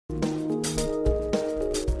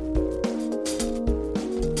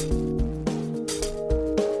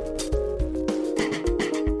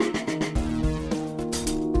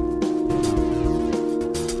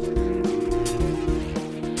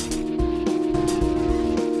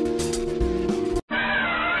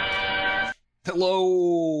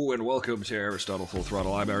welcome to Aristotle Full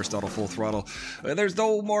Throttle. I'm Aristotle Full Throttle. There's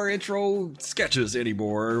no more intro sketches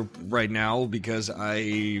anymore right now because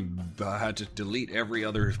I had to delete every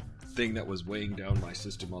other thing that was weighing down my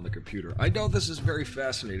system on the computer. I know this is very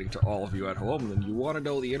fascinating to all of you at home, and you want to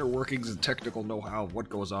know the inner workings and technical know-how of what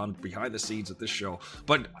goes on behind the scenes of this show.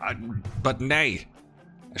 But nay,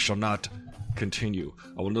 I shall not continue.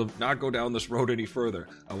 I will not go down this road any further.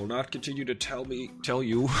 I will not continue to tell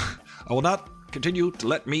you. I will not continue to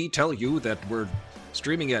let me tell you that we're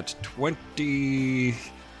streaming at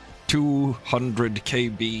 2200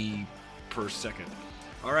 KB per second.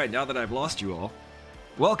 All right, now that I've lost you all,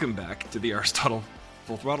 welcome back to the Aristotle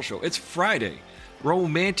Full Throttle Show. It's Friday.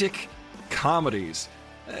 Romantic comedies.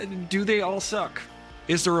 Do they all suck?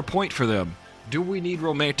 Is there a point for them? Do we need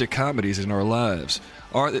romantic comedies in our lives?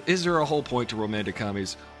 Is there a whole point to romantic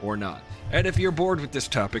comedies or not? And if you're bored with this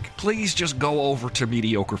topic, please just go over to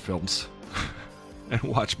Mediocre Films and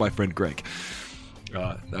watch my friend Greg.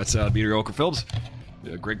 That's Mediocre Films.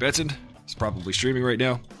 Greg Benson is probably streaming right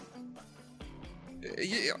now.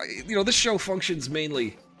 You know, this show functions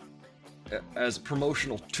mainly as a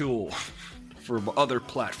promotional tool for other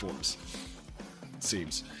platforms, it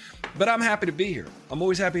seems. But I'm happy to be here. I'm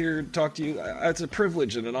always happy to talk to you. It's a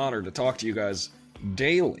privilege and an honor to talk to you guys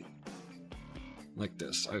daily like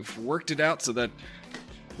this. I've worked it out so that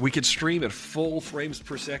we could stream at full frames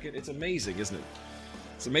per second. It's amazing, isn't it?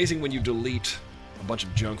 It's amazing when you delete a bunch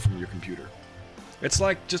of junk from your computer. It's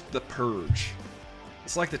like just The Purge.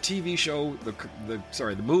 It's like the TV show, the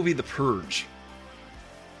movie The Purge.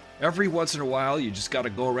 Every once in a while, you just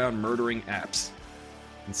gotta go around murdering apps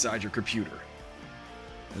inside your computer.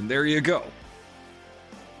 And there you go.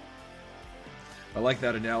 I like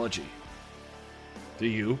that analogy. Do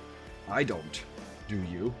you? I don't. Do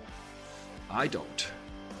you? I don't.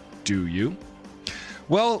 Do you?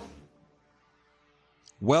 Well.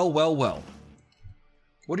 What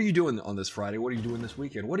are you doing on this Friday? What are you doing this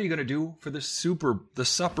weekend? What are you going to do for the Super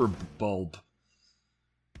Bowl?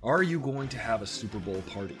 Are you going to have a Super Bowl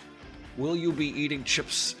party? Will you be eating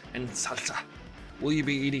chips and salsa? Will you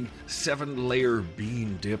be eating 7-layer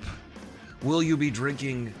bean dip? Will you be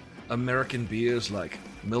drinking American beers like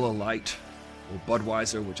Miller Lite or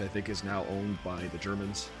Budweiser, which I think is now owned by the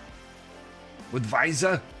Germans? With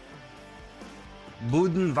Weiser?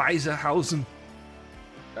 Budenweiserhausen?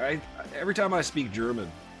 Every time I speak German,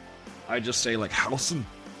 I just say like Hausen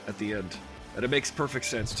at the end. And it makes perfect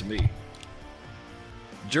sense to me.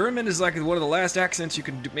 German is like one of the last accents you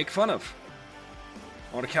can make fun of.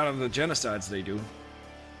 On account of the genocides they do.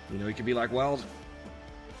 You know, you can be like, well,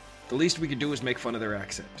 the least we can do is make fun of their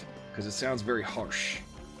accent. Because it sounds very harsh.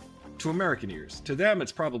 To American ears. To them,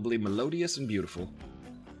 it's probably melodious and beautiful.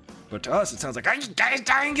 But to us, it sounds like,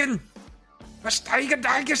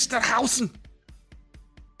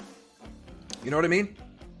 you know what I mean?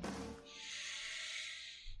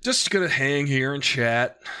 Just gonna hang here and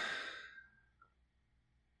chat.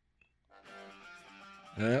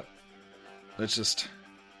 Yep. Let's just...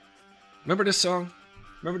 Remember this song?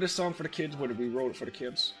 Remember this song for the kids when we wrote it for the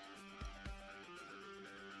kids?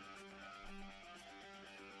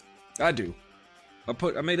 I do.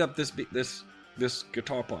 I made up this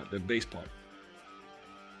guitar part, the bass part.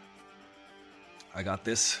 I got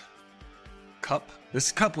this cup.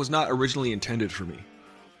 This cup was not originally intended for me.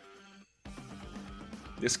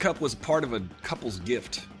 This cup was part of a couple's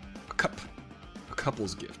gift. A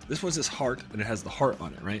couple's gift. This was his heart, and it has the heart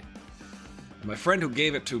on it, right? And my friend who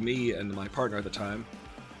gave it to me and my partner at the time,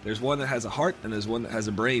 there's one that has a heart, and there's one that has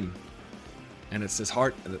a brain. And it says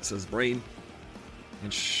heart, and it says brain.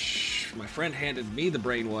 And my friend handed me the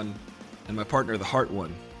brain one, and my partner the heart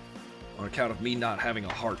one, on account of me not having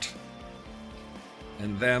a heart.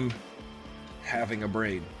 And them having a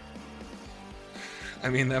brain. I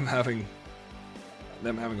mean, them having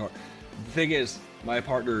a heart. The thing is, my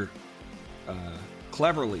partner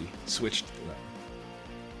cleverly switched them.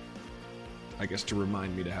 I guess to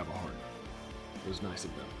remind me to have a heart. It was nice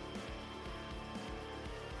of them.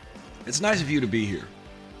 It's nice of you to be here.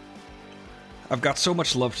 I've got so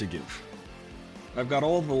much love to give. I've got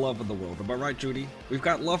all the love in the world. Am I right, Judy? We've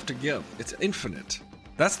got love to give. It's infinite.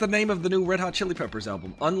 That's the name of the new Red Hot Chili Peppers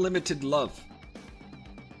album. Unlimited Love.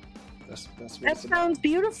 That's what that sounds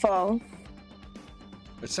beautiful.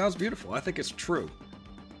 It sounds beautiful. I think it's true.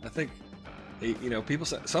 I think, you know,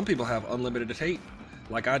 some people have unlimited hate,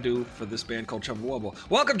 like I do for this band called Chumbawamba.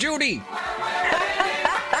 Welcome, Judy!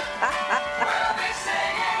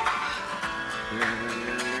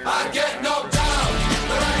 I get knocked down,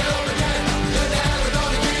 but I get up again. You're never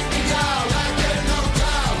gonna keep me down. I get knocked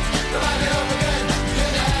down, but I get up again.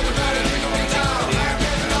 You're never gonna keep me down. I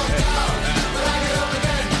get knocked down, but I get up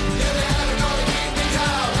again. You're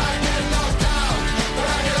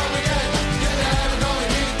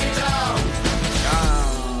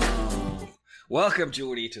welcome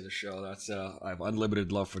Judy to the show. That's I have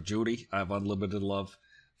unlimited love for Judy. I have unlimited love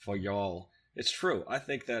for y'all. It's true. I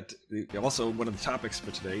think that also one of the topics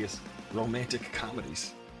for today is romantic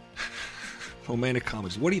comedies. Romantic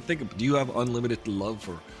comedies. What do you think? Do you have unlimited love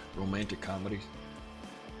for romantic comedies?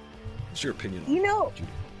 What's your opinion on that,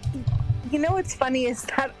 Judy? You know what's funny is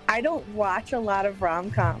that I don't watch a lot of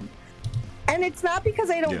rom-com. And it's not because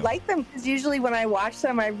I don't like them, because usually when I watch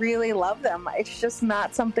them, I really love them. It's just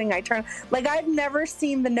not something I turn... Like, I've never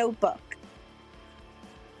seen The Notebook.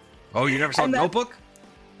 Oh, you never saw The Notebook?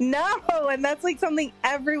 No, and that's like something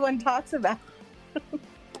everyone talks about.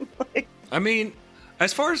 I mean,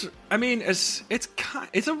 as far as... I mean, it's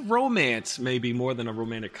a romance, maybe, more than a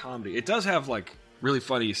romantic comedy. It does have, like, really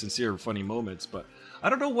funny, sincere, funny moments, but... I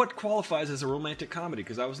don't know what qualifies as a romantic comedy,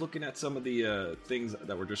 because I was looking at some of the things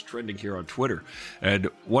that were just trending here on Twitter, and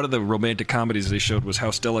one of the romantic comedies they showed was How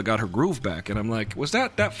Stella Got Her Groove Back, and I'm like, was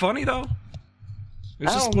that funny, though?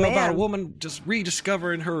 It's just more about a woman just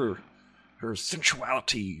rediscovering her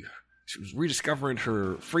sensuality. She was rediscovering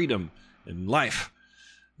her freedom in life,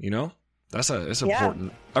 you know? That's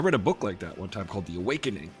important. I read a book like that one time called The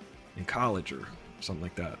Awakening in college or something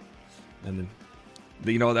like that, and then,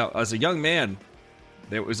 you know, that as a young man...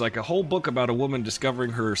 There was like a whole book about a woman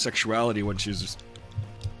discovering her sexuality when she was,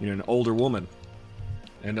 you know, an older woman.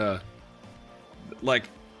 And, like,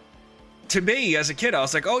 to me, as a kid, I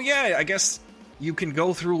was like, oh yeah, I guess you can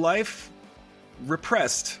go through life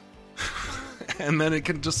repressed. And then it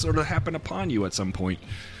can just sort of happen upon you at some point,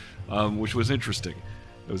 which was interesting.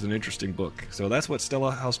 It was an interesting book. So that's what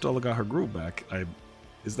How Stella Got Her Groove Back.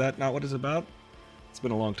 Is that not what it's about? It's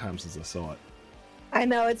been a long time since I saw it. I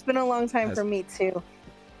know, it's been a long time for me, too.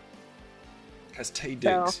 Has Taye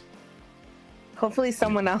Diggs. So, hopefully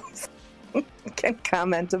someone else can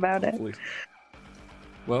comment about it. Hopefully.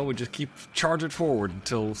 Well, we just keep charging forward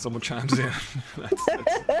until someone chimes in.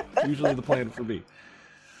 that's usually the plan for me.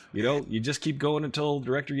 You know, you just keep going until the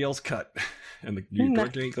director yells cut. And the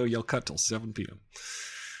director ain't going to yell cut till 7 p.m.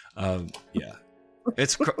 Yeah.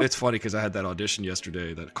 It's funny because I had that audition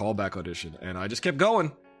yesterday, that callback audition, and I just kept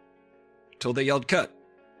going till they yelled cut.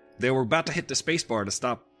 They were about to hit the space bar to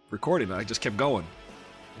stop recording. I just kept going,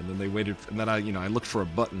 and then they waited, and then I looked for a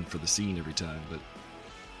button for the scene every time. But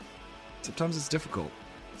sometimes it's difficult.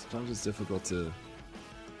 Sometimes it's difficult to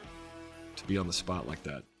be on the spot like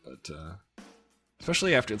that. But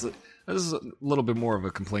especially after this is a little bit more of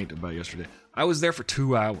a complaint about yesterday. I was there for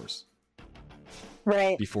 2 hours,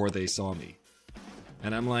 right, before they saw me,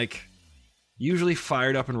 and I'm like, usually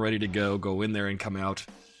fired up and ready to go in there and come out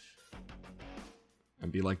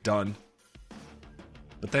and be like done.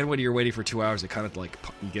 But then when you're waiting for 2 hours, it kind of like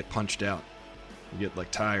you get punched out. You get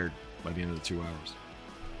like tired by the end of the 2 hours.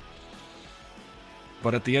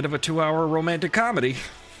 But at the end of a 2-hour romantic comedy,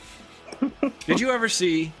 did you ever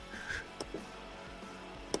see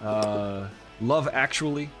Love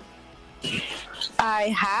Actually? I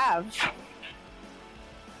have.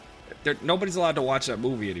 Nobody's allowed to watch that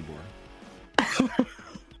movie anymore.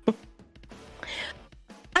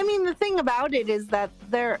 I mean, the thing about it is that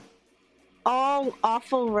they're all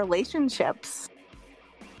awful relationships.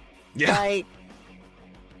 Yeah. Like,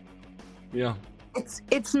 yeah.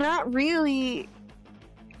 It's not really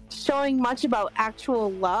showing much about actual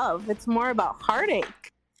love. It's more about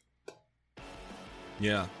heartache.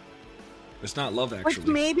 Yeah. It's not Love Actually. Which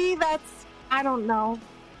maybe that's, I don't know.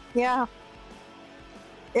 Yeah.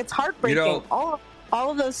 It's heartbreaking. You know,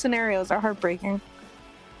 all of those scenarios are heartbreaking.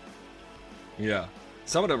 Yeah.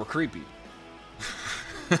 Some of them are creepy.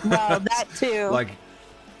 Well, that too.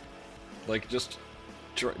 like just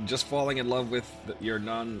falling in love with your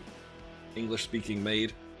non-English speaking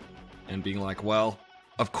maid and being like, well,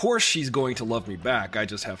 of course she's going to love me back. I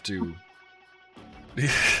just have to,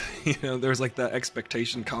 you know, there's like that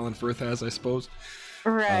expectation Colin Firth has, I suppose.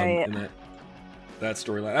 Right. In that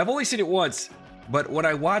storyline. I've only seen it once, but when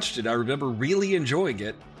I watched it, I remember really enjoying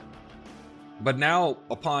it. But now,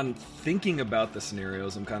 upon thinking about the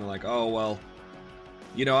scenarios, I'm kind of like, oh, well,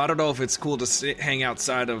 you know, I don't know if it's cool to hang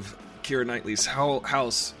outside of Keira Knightley's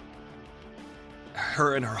house,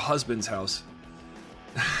 her and her husband's house,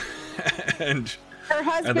 and her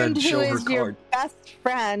husband, who is your best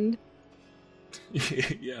friend.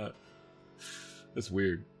 Yeah, that's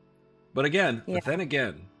weird. But then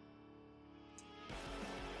again,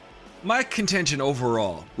 my contention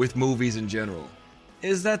overall with movies in general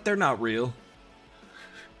is that they're not real,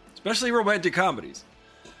 especially romantic comedies.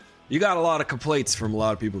 You got a lot of complaints from a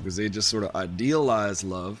lot of people because they just sort of idealize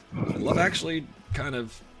love. Love Actually kind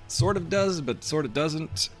of sort of does, but sort of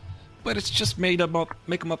doesn't. But it's just make them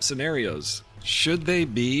up scenarios. Should they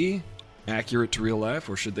be accurate to real life,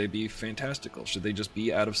 or should they be fantastical? Should they just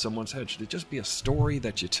be out of someone's head? Should it just be a story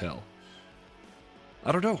that you tell?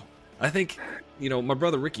 I don't know. I think, my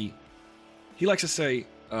brother Ricky, he likes to say,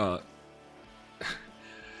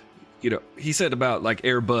 he said about like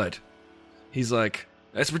Air Bud. He's like,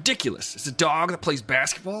 that's ridiculous. It's a dog that plays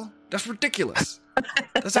basketball? That's ridiculous.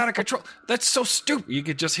 That's out of control. That's so stupid. You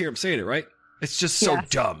could just hear him saying it, right? It's just so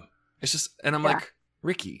dumb. It's just, and I'm like,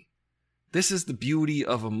 Ricky, this is the beauty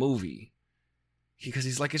of a movie. Because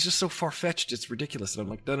he's like, it's just so far-fetched, it's ridiculous. And I'm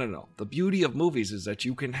like, no. The beauty of movies is that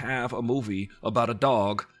you can have a movie about a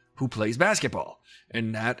dog who plays basketball.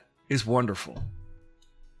 And that is wonderful.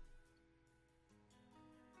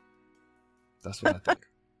 That's what I think.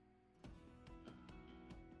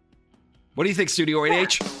 What do you think, Studio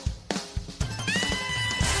 8H?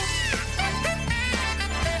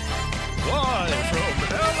 Live from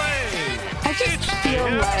LA. I just feel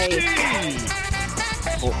like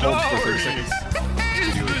Hold for 30 seconds.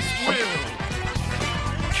 Is this Will?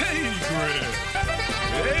 K-Grid.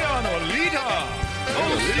 Leonolita.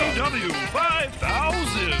 OCW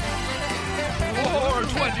 5000.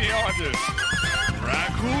 420 artists.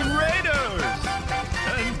 Raccoon Raiders.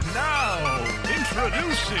 And now,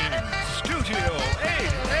 introducing Studio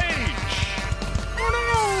 8H.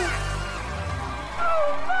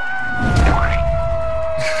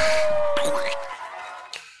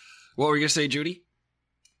 What were you going to say, Judy?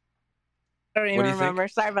 I don't even What do you remember.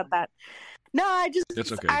 Sorry about that. No, I just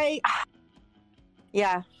It's okay.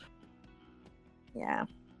 Yeah.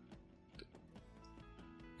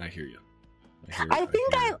 I hear you. I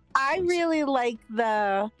think I really like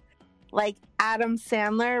the Adam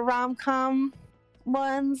Sandler rom-com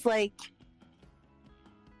ones, like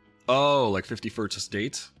like 50 First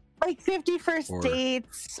Dates? like 50 First Or-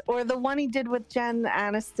 Dates, or the one he did with Jen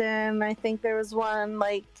Aniston. I think there was one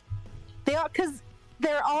like because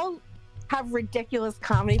they're all have ridiculous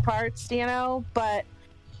comedy parts, but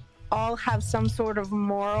all have some sort of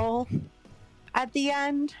moral at the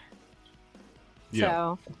end. Yeah.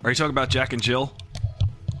 So Are you talking about Jack and Jill?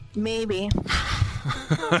 maybe.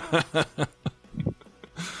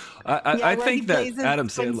 I where think he that plays his Adam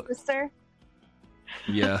twin Sandler. sister.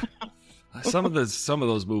 Yeah. Some of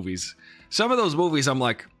those movies, I'm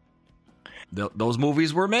like, those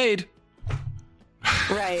movies were made.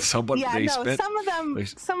 Right. Some of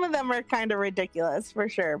them are kind of ridiculous for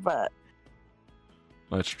sure, but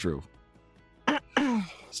That's true.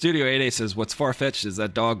 Studio 8A says, what's far-fetched is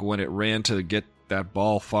that dog when it ran to get that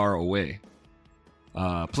ball far away.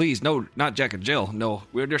 Please, no, not Jack and Jill. No,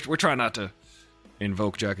 we're trying not to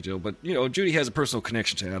invoke Jack and Jill, but, Judy has a personal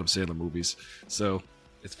connection to Adam Sandler movies, so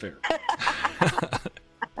it's fair.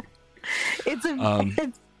 it's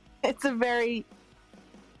a very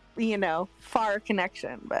far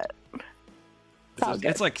connection, but it's all good.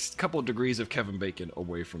 It's like a couple of degrees of Kevin Bacon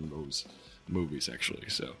away from those movies, actually.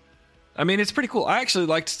 So, I mean, it's pretty cool. I actually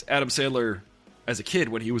liked Adam Sandler as a kid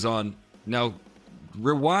when he was on. Now,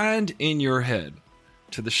 rewind in your head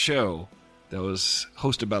to the show that was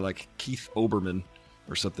hosted by like Keith Olbermann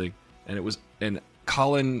or something, and it was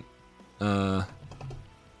Colin. I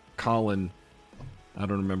don't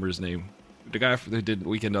remember his name. The guy who did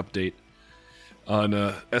Weekend Update on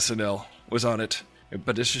SNL was on it.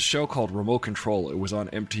 But it's a show called Remote Control. It was on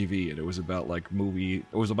MTV, and it was about like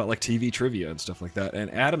TV trivia and stuff like that. And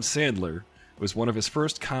Adam Sandler was one of his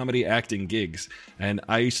first comedy acting gigs, and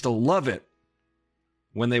I used to love it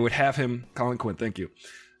when they would have him. Colin Quinn, thank you,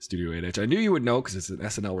 Studio 8H. I knew you would know because it's an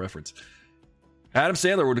SNL reference. Adam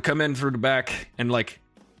Sandler would come in through the back and like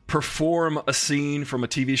perform a scene from a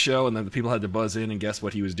TV show, and then the people had to buzz in and guess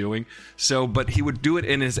what he was doing. But he would do it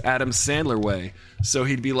in his Adam Sandler way. So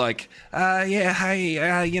he'd be like, I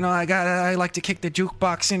like to kick the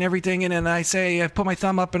jukebox and everything, and then I say, I put my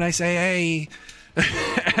thumb up and I say, hey,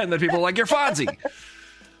 and then people are like, you're Fonzie.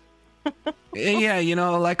 Yeah,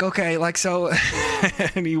 okay, like so,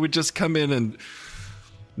 and he would just come in and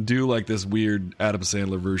do like this weird Adam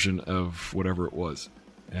Sandler version of whatever it was,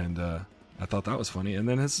 and I thought that was funny. And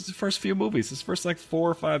then his first few movies, his first like 4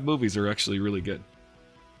 or 5 movies are actually really good.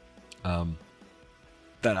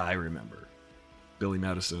 That I remember. Billy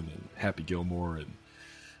Madison and Happy Gilmore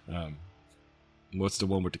and what's the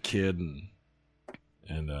one with the kid and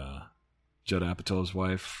Judd Apatow's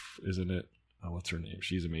wife, isn't it? Oh, what's her name?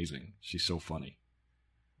 She's amazing. She's so funny.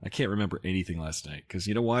 I can't remember anything last night because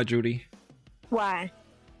you know why, Judy? Why?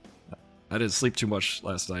 I didn't sleep too much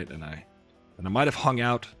last night, and I might have hung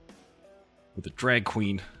out with a drag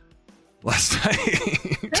queen last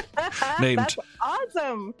night. Named That's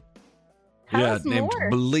awesome. Tell us named more.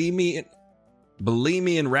 Bellini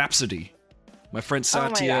and Rhapsody. My friend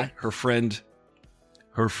Satya, God. her friend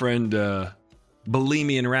her friend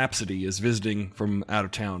Bohemian Rhapsody is visiting from out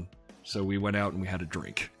of town. So we went out and we had a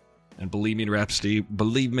drink. And Bohemian Rhapsody,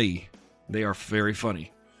 believe me, they are very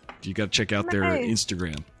funny. You got to check out their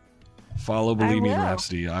Instagram. Follow Bohemian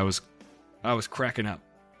Rhapsody. I was cracking up.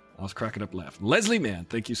 I was cracking up laughing. Leslie Mann,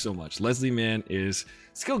 thank you so much. Leslie Mann is,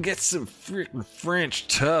 let's go get some freaking French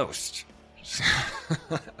toast.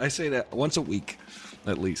 I say that once a week,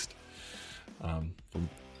 at least.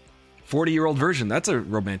 40-Year-Old Virgin, that's a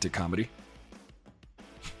romantic comedy.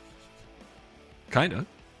 Kinda.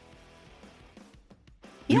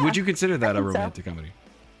 Yeah, would you consider that I a think so. romantic comedy?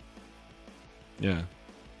 Yeah.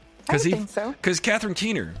 I think so. Because Catherine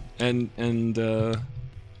Keener and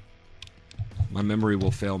my memory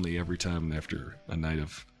will fail me every time after a night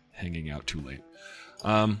of hanging out too late.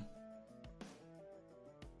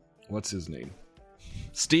 What's his name?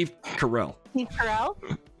 Steve Carell. Steve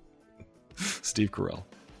Carell? Steve Carell.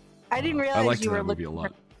 I didn't I realize liked you were that movie looking a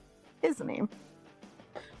lot. for his name.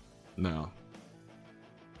 No.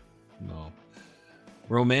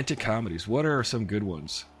 Romantic comedies. What are some good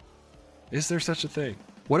ones? Is there such a thing?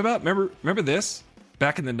 What about, remember this?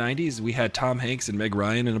 Back in the 90s, we had Tom Hanks and Meg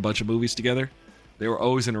Ryan in a bunch of movies together. They were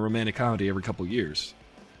always in a romantic comedy every couple of years.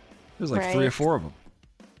 There's like 3 or 4 of them.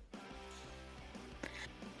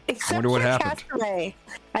 Except wonder what for happened. Castaway.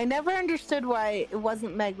 I never understood why it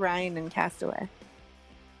wasn't Meg Ryan in Castaway.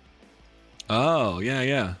 Oh,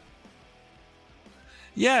 yeah.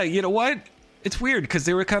 Yeah, you know what? It's weird because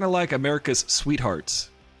they were kind of like America's sweethearts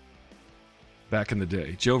back in the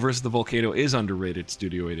day. Joe vs. the Volcano is underrated,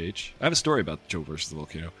 Studio 8H. I have a story about Joe vs. the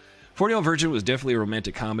Volcano. 40-Year-Old Virgin was definitely a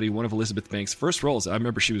romantic comedy, one of Elizabeth Banks' first roles. I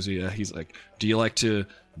remember she was, he's like, do you like to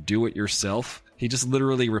do it yourself? He just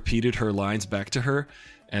literally repeated her lines back to her,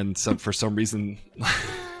 and for some reason,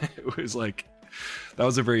 it was like, that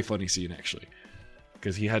was a very funny scene, actually.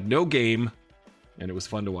 Because he had no game, and it was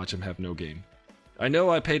fun to watch him have no game. I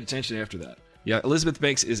know I paid attention after that. Yeah, Elizabeth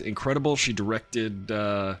Banks is incredible. She directed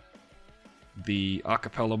the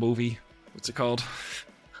acapella movie. What's it called?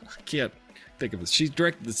 I can't think of this. She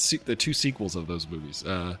directed the 2 sequels of those movies.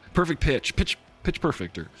 Perfect Pitch. Pitch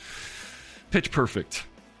Perfect. Or Pitch Perfect.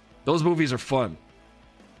 Those movies are fun.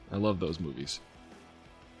 I love those movies.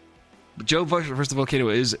 But Joe vs. the Volcano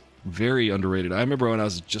is very underrated. I remember when I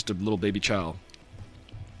was just a little baby child.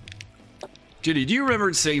 Judy, do you remember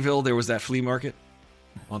in Sayville there was that flea market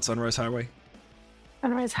on Sunrise Highway?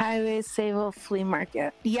 Sunrise Highway, Sayville Flea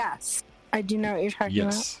Market. Yes. I do know what you're talking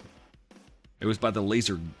about. It was by the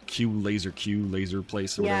laser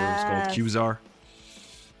place or whatever it's called. Qzar.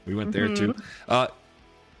 We went there too.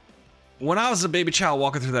 When I was a baby child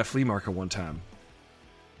walking through that flea market one time,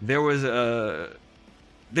 there was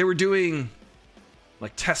they were doing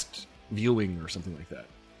like test viewing or something like that,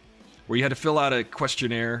 where you had to fill out a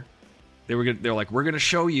questionnaire. They're like, we're gonna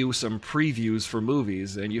show you some previews for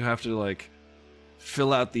movies, and you have to like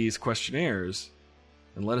fill out these questionnaires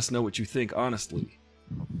and let us know what you think honestly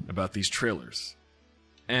about these trailers.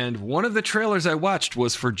 And one of the trailers I watched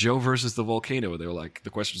was for Joe versus the Volcano. They were like, the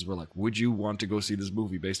questions were like, would you want to go see this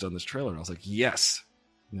movie based on this trailer? And I was like, yes.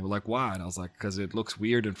 And they were like, why? And I was like, because it looks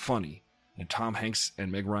weird and funny. And Tom Hanks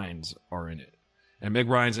and Meg Ryan's are in it. And Meg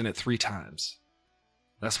Ryan's in it 3 times.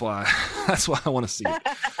 That's why I want to see it.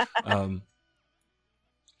 And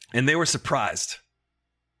they were surprised.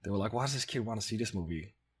 They were like, why does this kid want to see this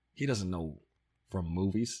movie? He doesn't know from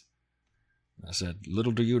movies. And I said,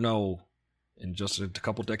 little do you know, in just a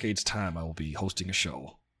couple decades' time, I will be hosting a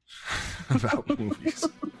show about movies.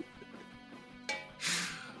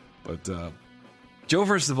 But Joe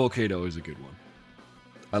vs. the Volcano is a good one.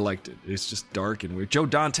 I liked it. It's just dark and weird. Joe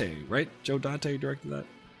Dante, right? Joe Dante directed that?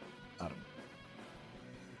 I don't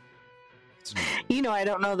know. You know I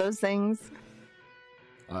don't know those things.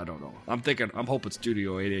 I don't know. I'm hoping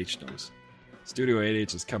Studio 8H knows. Studio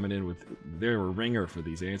 8H is coming in with they're a ringer for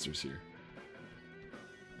these answers here.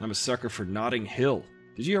 I'm a sucker for Notting Hill.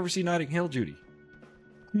 Did you ever see Notting Hill, Judy?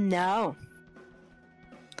 No.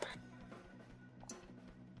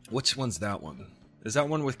 Which one's that one? Is that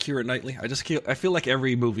one with Keira Knightley? I feel like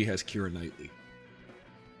every movie has Keira Knightley.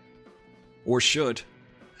 Or should.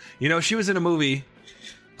 You know, she was in a movie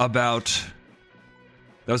about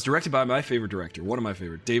that was directed by my favorite director, one of my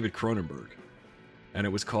favorite, David Cronenberg. And it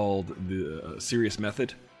was called The Serious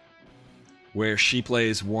Method, where she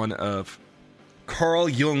plays one of Carl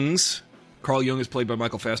Jung's. Carl Jung is played by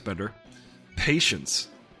Michael Fassbender. Patients.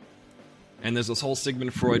 And there's this whole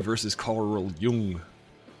Sigmund Freud versus Carl Jung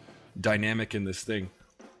dynamic in this thing.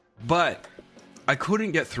 But I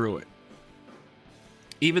couldn't get through it.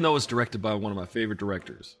 Even though it's directed by one of my favorite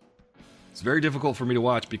directors. It's very difficult for me to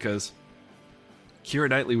watch because Keira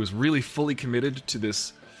Knightley was really fully committed to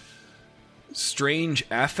this strange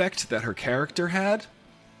affect that her character had,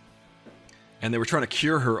 and they were trying to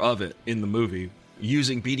cure her of it in the movie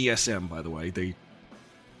using BDSM. By the way,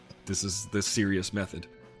 this is the serious method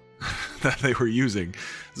that they were using.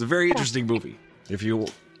 It's a very interesting movie. If you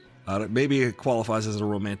maybe it qualifies as a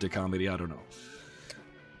romantic comedy, I don't know.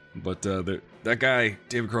 But that guy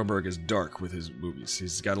David Cronenberg is dark with his movies.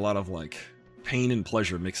 He's got a lot of like pain and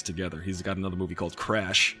pleasure mixed together. He's got another movie called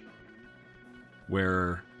Crash,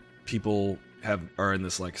 where people are in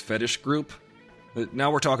this like fetish group.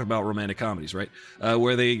 Now we're talking about romantic comedies, right?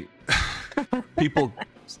 Where they people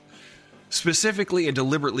specifically and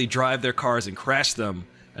deliberately drive their cars and crash them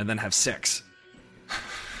and then have sex.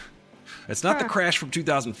 It's not the Crash from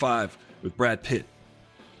 2005 with Brad Pitt.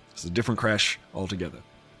 It's a different Crash altogether.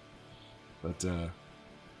 But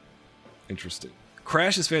interesting.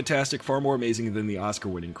 Crash is fantastic, far more amazing than the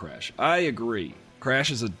Oscar-winning Crash. I agree.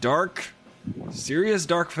 Crash is a dark, serious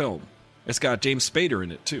dark film. It's got James Spader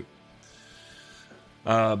in it too.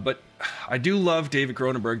 But I do love David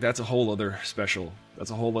Cronenberg. That's a whole other special.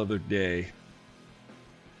 That's a whole other day.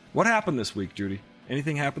 What happened this week, Judy?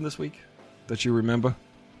 Anything happened this week that you remember?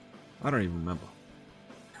 I don't even remember.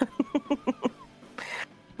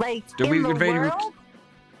 Like, Did in we the invade world?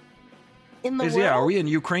 In the world? Yeah, are we in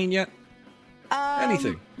Ukraine yet?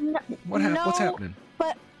 Anything? What's no, happening?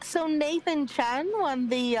 But so Nathan Chen won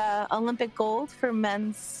the Olympic gold for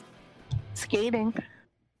men's skating,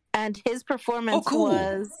 and his performance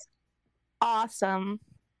was awesome.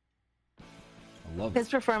 I love His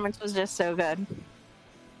performance was just so good.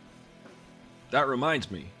 That reminds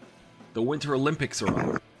me, the Winter Olympics are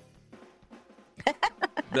on.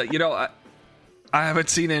 I haven't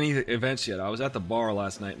seen any events yet. I was at the bar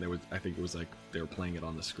last night, and I think it was like they were playing it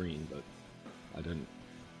on the screen, but I didn't.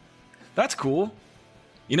 That's cool.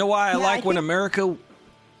 You know why I like when America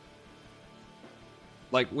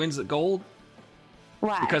wins the gold?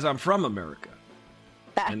 Why? Because I'm from America,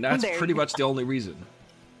 and that's pretty much the only reason.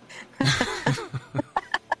 I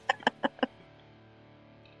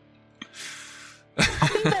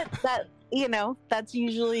think that that's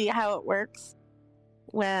usually how it works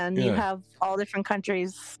when you have all different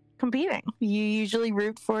countries competing. You usually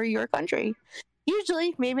root for your country.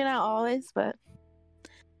 Usually, maybe not always, but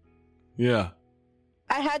yeah.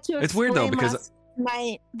 I had to explain it's weird though because last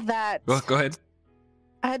night that go ahead.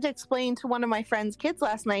 I had to explain to one of my friend's kids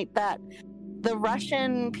last night that the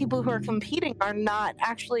Russian people who are competing are not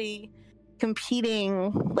actually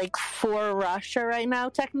competing like for Russia right now,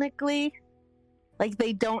 technically. Like,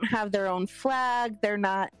 they don't have their own flag. They're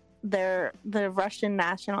not. The Russian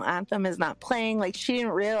national anthem is not playing. Like, she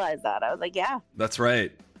didn't realize that. I was like, yeah, that's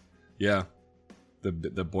right. Yeah,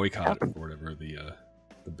 the boycott or whatever, the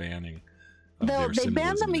banning. They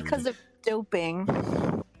banned them because of doping.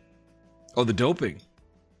 Oh, the doping.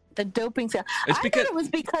 The doping scale. I thought it was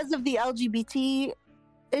because of the LGBT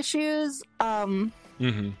issues.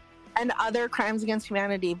 And other crimes against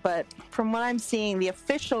humanity, but from what I'm seeing, the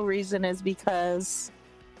official reason is because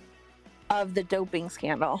of the doping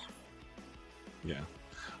scandal. Yeah.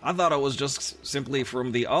 I thought it was just simply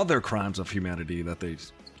from the other crimes of humanity that they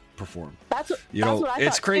perform. That's what I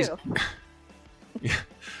it's thought crazy. Too. Yeah.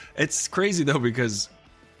 It's crazy though, because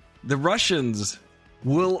the Russians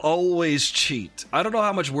will always cheat. I don't know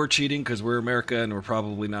how much we're cheating because we're America and we're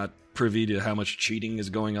probably not privy to how much cheating is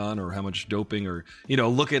going on or how much doping, or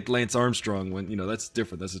look at Lance Armstrong when that's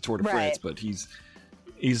different. That's the Tour de France, but he's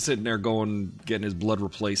sitting there getting his blood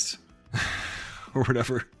replaced or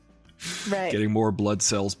whatever, right? Getting more blood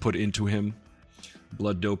cells put into him,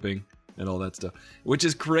 blood doping and all that stuff, which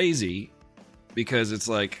is crazy because it's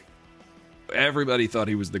like everybody thought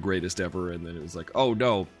he was the greatest ever, and then it was like, oh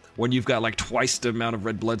no, when you've got like twice the amount of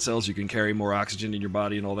red blood cells, you can carry more oxygen in your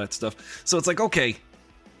body and all that stuff. So it's like, okay,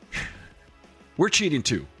 we're cheating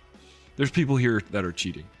too. There's people here that are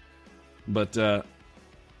cheating. But the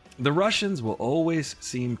Russians will always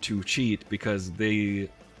seem to cheat because I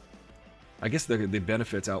guess the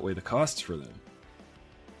benefits outweigh the costs for them.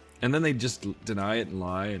 And then they just deny it and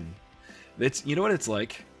lie. And it's, you know what it's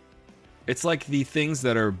like? It's like the things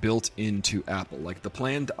that are built into Apple, like the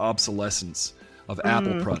planned obsolescence of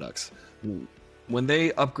Apple products. When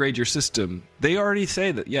they upgrade your system, they already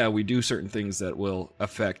say that, yeah, we do certain things that will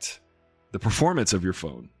affect the performance of your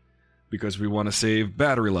phone because we want to save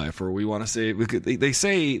battery life, or we want to save. They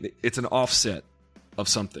say it's an offset of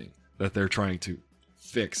something that they're trying to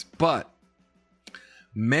fix. But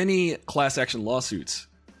many class action lawsuits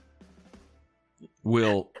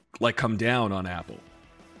will come down on Apple.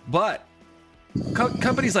 But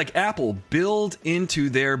companies like Apple build into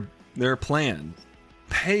their plan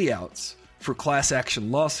payouts for class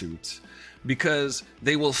action lawsuits because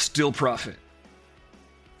they will still profit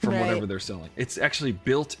from Right. whatever they're selling. It's actually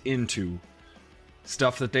built into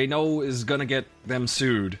stuff that they know is going to get them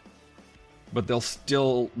sued, but they'll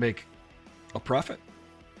still make a profit.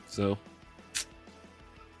 So,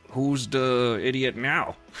 who's the idiot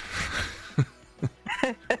now?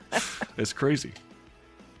 It's crazy.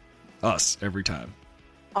 Us, every time.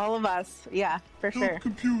 All of us. Yeah, for sure.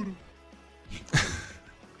 Computer,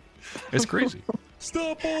 It's crazy.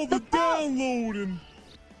 stop all the downloading.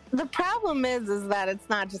 The problem is that it's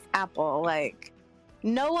not just Apple. Like,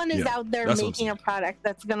 no one is Yeah, out there that's what I'm making a product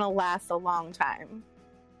that's going to last a long time.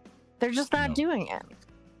 They're just not No. doing it.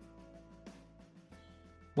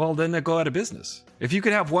 Well, then they go out of business. If you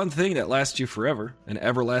could have one thing that lasts you forever, an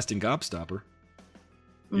everlasting gobstopper,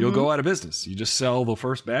 you'll go out of business. You just sell the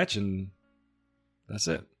first batch and that's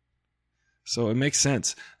it. So it makes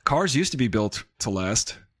sense. Cars used to be built to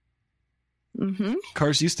last. Mm-hmm.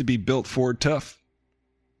 Cars used to be built Ford tough.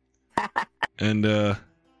 And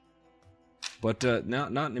but now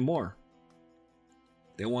not anymore.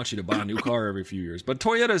 They want you to buy a new car every few years. But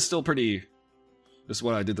Toyota is still pretty. This is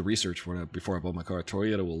what I did the research for before I bought my car.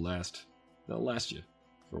 Toyota will last. They'll last you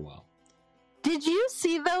for a while. Did you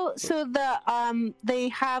see though? So they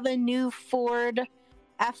have a new Ford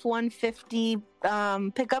F-150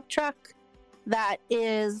 pickup truck that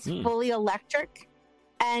is fully electric,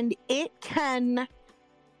 and it can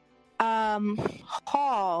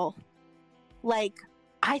haul like,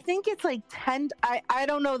 I think it's like 10. I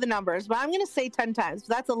don't know the numbers, but I'm gonna say 10 times.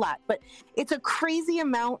 That's a lot, but it's a crazy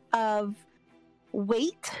amount of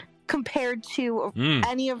weight compared to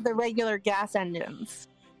any of the regular gas engines.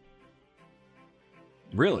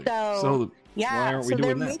 Really? So, yeah, why aren't we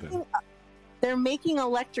doing that then? They're making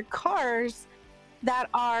electric cars that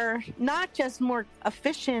are not just more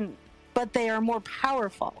efficient, but they are more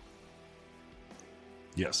powerful.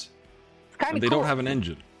 Yes. It's kind And of they cool. don't have an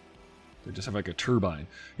engine. They just have like a turbine.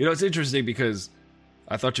 You know, it's interesting because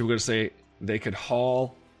I thought you were going to say they could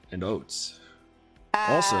haul an oats.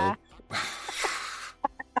 Also,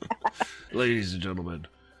 ladies and gentlemen,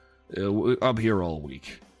 I'm here all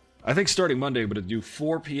week. I think starting Monday, I'm going to do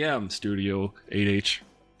 4 p.m. Studio 8H.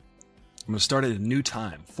 I'm going to start at a new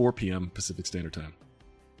time, 4 p.m. Pacific Standard Time.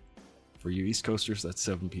 For you East Coasters, that's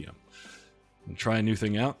 7 p.m. I'm going to try a new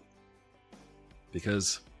thing out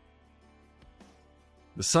because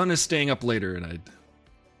the sun is staying up later and I'd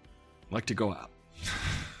like to go out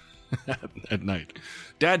at night.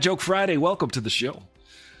 Dad Joke Friday, welcome to the show.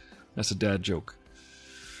 That's a dad joke.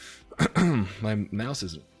 My mouse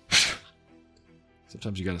isn't.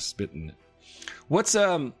 Sometimes you gotta spit in it. What's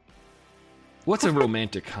a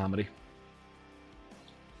romantic comedy?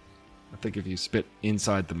 I think if you spit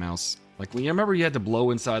inside the mouse, like when you remember you had to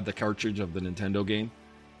blow inside the cartridge of the Nintendo game,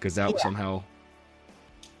 because that somehow,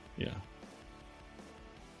 that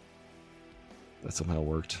somehow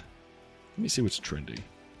worked. Let me see what's trending.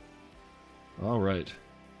 All right,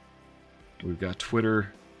 we've got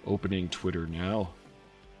Twitter opening Twitter now.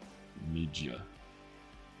 The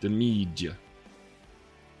media.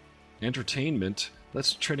 Entertainment.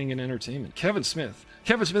 Let's trending in entertainment. Kevin Smith.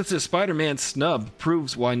 Kevin Smith says Spider-Man snub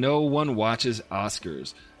proves why no one watches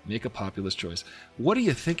Oscars. Make a populist choice. What do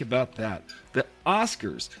you think about that? The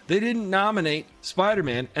Oscars, they didn't nominate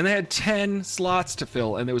Spider-Man, and they had 10 slots to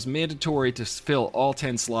fill, and it was mandatory to fill all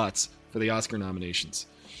 10 slots for the Oscar nominations.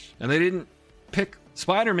 And they didn't pick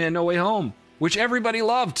Spider-Man No Way Home, which everybody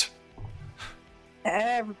loved.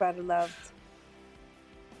 Everybody loved.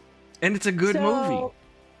 And it's a good movie.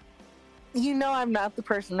 You know, I'm not the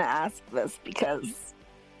person to ask this because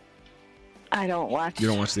I don't watch. You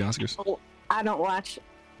don't watch the Oscars? I don't watch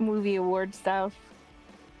movie award stuff.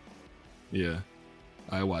 Yeah.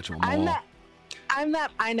 I watch them all. I'm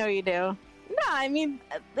not. I know you do. No, I mean,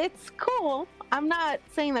 it's cool. I'm not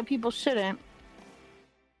saying that people shouldn't,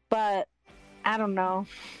 but I don't know.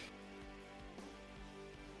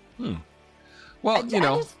 Well, you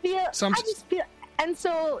know, I just feel, and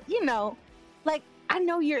so, you know, like, I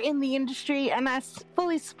know you're in the industry, and I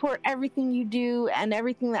fully support everything you do and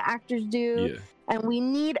everything the actors do. Yeah. And we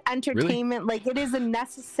need entertainment. Like, it is a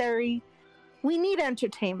necessary. We need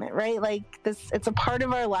entertainment, right? Like, this, it's a part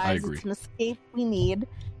of our lives. agree. It's an escape we need.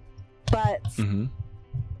 But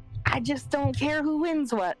I just don't care who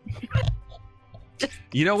wins what.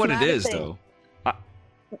 You know what It's it not a is, thing. though?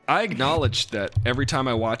 I acknowledge that every time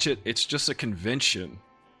I watch it, it's just a convention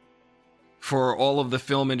for all of the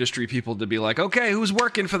film industry people to be like, okay, who's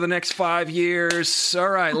working for the next 5 years? All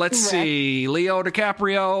right, let's see. Leo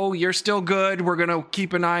DiCaprio, you're still good. We're going to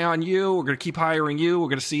keep an eye on you. We're going to keep hiring you. We're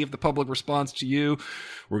going to see if the public responds to you.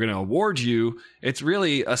 We're going to award you. It's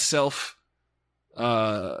really a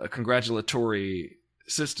congratulatory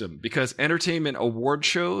system, because entertainment award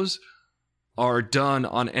shows are done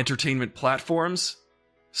on entertainment platforms.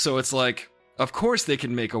 So it's like, of course they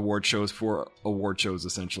can make award shows for award shows,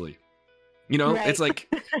 essentially. You know, Right. it's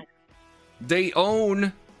like they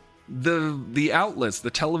own the outlets,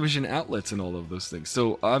 the television outlets, and all of those things.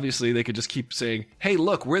 So obviously they could just keep saying, hey,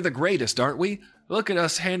 look, we're the greatest, aren't we? Look at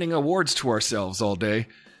us handing awards to ourselves all day.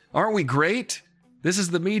 Aren't we great? This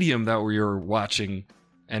is the medium that we're watching,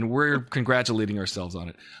 and we're congratulating ourselves on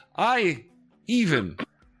it. I, even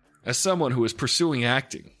as someone who is pursuing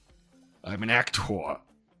acting, I'm an actor. I'm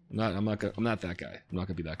not that guy. I'm not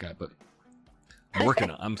gonna be that guy, but I'm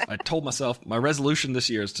working on it. I told myself my resolution this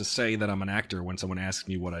year is to say that I'm an actor when someone asks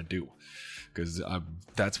me what I do, because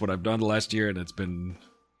that's what I've done the last year, and it's been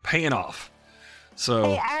paying off. So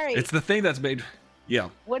Hey, Ari. it's the thing that's made. Yeah,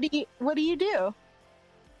 What do you do?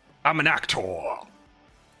 I'm an actor.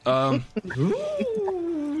 Ooh,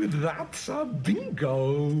 that's a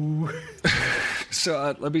bingo.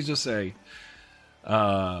 So let me just say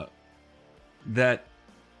that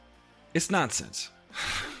it's nonsense.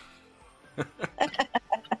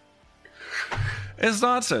 It's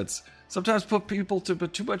nonsense. Sometimes people to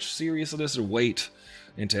put too much seriousness and weight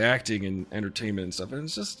into acting and entertainment and stuff, and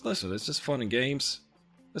it's just, listen, it's just fun and games.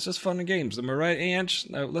 It's just fun and games. Am I right, Ange?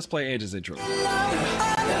 Now, let's play Ange's intro.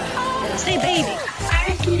 Say, baby,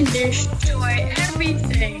 I can destroy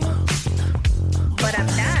everything. But I'm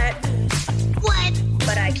not. What?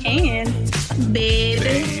 But I can.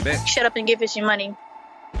 Baby. Shut up and give us your money.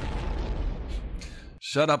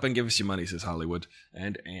 Shut up and give us your money, says Hollywood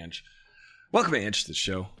and Ange. Welcome, Ange, to the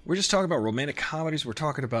show. We're just talking about romantic comedies. We're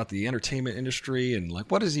talking about the entertainment industry and, like,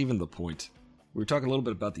 what is even the point? We were talking a little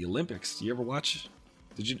bit about the Olympics. Do you ever watch?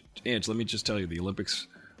 Did you, Ange? Let me just tell you, the Olympics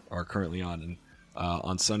are currently on, and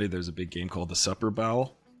on Sunday there's a big game called the Super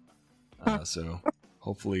Bowl. So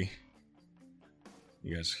hopefully,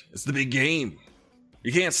 you guys, it's the big game.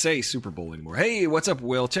 You can't say Super Bowl anymore. Hey, what's up,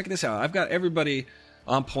 Will? Check this out. I've got everybody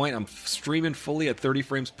on point. I'm streaming fully at 30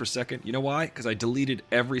 frames per second. You know why? Because I deleted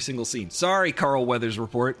every single scene. Sorry, Carl Weathers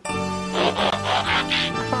Report. You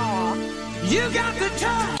got the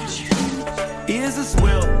touch. Is this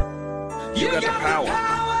Will? You got the power.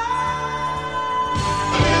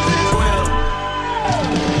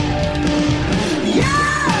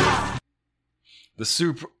 Yeah. The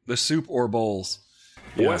soup or bowls.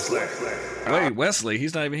 Yeah. Wesley. Wait, Wesley,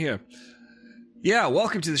 he's not even here. Yeah,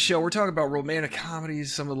 welcome to the show. We're talking about romantic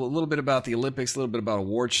comedies, a little bit about the Olympics, a little bit about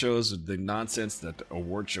award shows, the nonsense that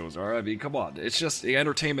award shows are. I mean, come on. It's just the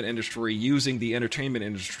entertainment industry using the entertainment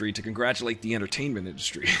industry to congratulate the entertainment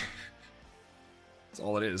industry. That's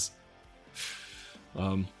all it is.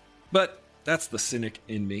 But that's the cynic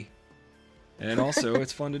in me. And also,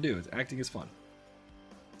 it's fun to do. Acting is fun.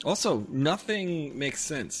 Also, nothing makes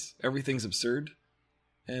sense. Everything's absurd.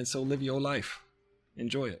 And so live your life.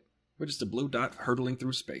 Enjoy it. We're just a blue dot hurtling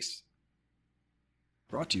through space.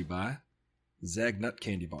 Brought to you by Zagnut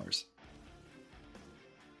Candy Bars.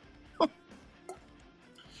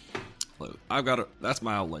 That's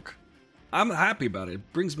my outlook. I'm happy about it.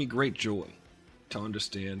 It brings me great joy to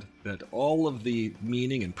understand that all of the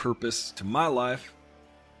meaning and purpose to my life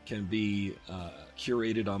can be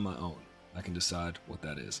curated on my own. I can decide what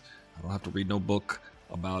that is. I don't have to read no book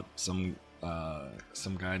about some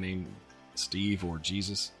guy named Steve or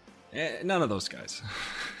Jesus. None of those guys.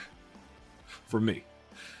 For me.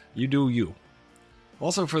 You do you.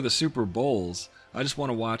 Also, for the Super Bowls, I just want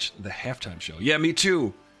to watch the halftime show. Yeah, me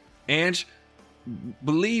too. Ange,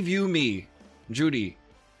 believe you me, Judy,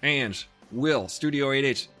 Ange, Will, Studio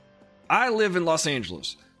 8H. I live in Los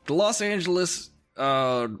Angeles. The Los Angeles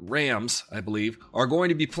Rams, I believe, are going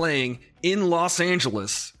to be playing in Los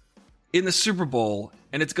Angeles in the Super Bowl,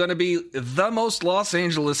 and it's going to be the most Los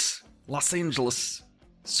Angeles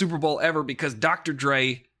Super Bowl ever, because Dr.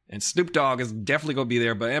 Dre and Snoop Dogg is definitely going to be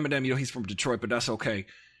there, but Eminem, you know, he's from Detroit, but that's okay.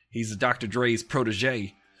 He's Dr. Dre's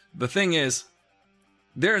protege. The thing is,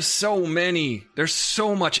 there's so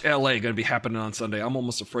much LA going to be happening on Sunday. I'm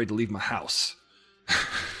almost afraid to leave my house.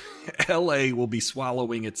 LA will be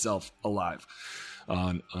swallowing itself alive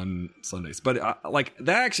on Sundays. But like,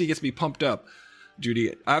 that actually gets me pumped up,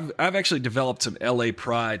 Judy. I've actually developed some LA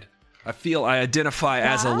pride. I feel I identify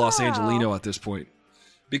as a Los Angelino at this point.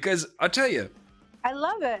 Because I'll tell you, I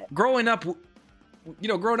love it. growing up,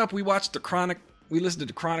 we watched The Chronic. We listened to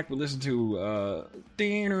The Chronic. We listened to, all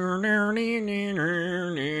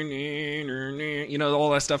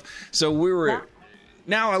that stuff. So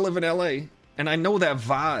now I live in LA, and I know that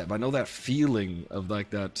vibe. I know that feeling of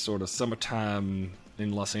like that sort of summertime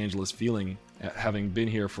in Los Angeles feeling, having been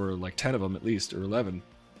here for like 10 of them at least, or 11.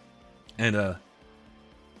 And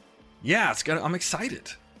yeah, I'm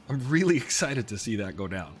excited. I'm really excited to see that go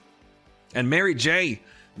down. And Mary J,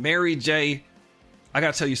 I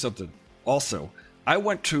gotta tell you something. Also, I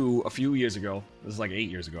went to a few years ago. This is like 8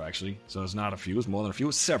 years ago, actually. So it's not a few. It's more than a few.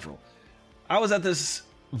 It's several. I was at this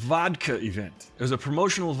vodka event. It was a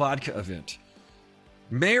promotional vodka event.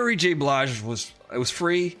 Mary J. Blige it was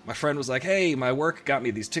free. My friend was like, hey, my work got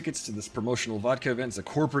me these tickets to this promotional vodka event. It's a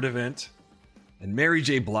corporate event. And Mary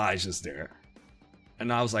J. Blige is there.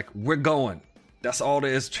 And I was like, we're going. That's all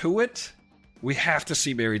there is to it. We have to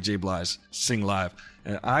see Mary J. Blige sing live.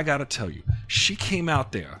 And I gotta tell you, she came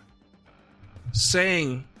out there,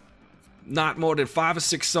 sang not more than 5 or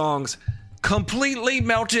 6 songs, completely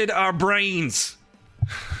melted our brains.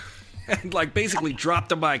 And like basically dropped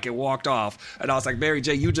the mic and walked off. And I was like, Mary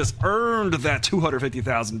J, you just earned that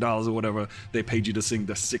 $250,000 or whatever they paid you to sing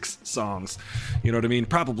the 6 songs. You know what I mean?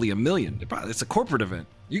 Probably $1 million. It's a corporate event.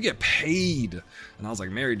 You get paid. And I was like,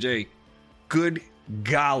 Mary J, good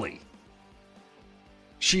golly.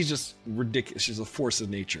 She's just ridiculous. She's a force of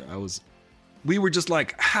nature. We were just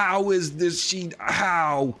like, how is this?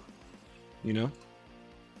 How? You know?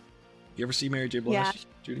 You ever see Mary J. Blige, Yeah.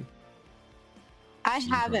 Judy? I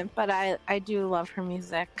haven't, but I do love her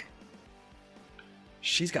music.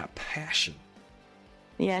 She's got passion.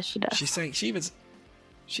 Yeah, she does.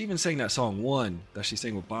 She even sang that song One that she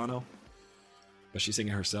sang with Bono. But she's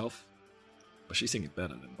singing herself. But she's singing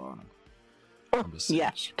better than Bono. I'm just saying.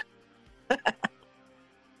 Yeah, she does.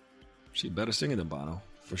 She's better singing than Bono,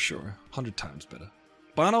 for sure. 100 times better.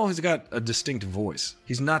 Bono has got a distinct voice.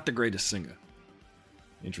 He's not the greatest singer.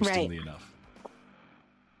 Interestingly enough.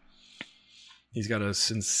 He's got a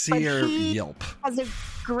sincere yelp. Has a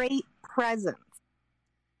great presence,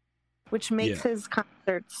 which makes his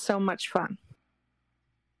concerts so much fun.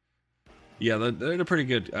 Yeah, they're pretty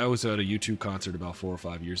good. I was at a U2 concert about 4 or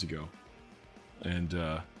 5 years ago, and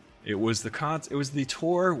it was the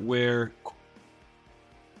tour where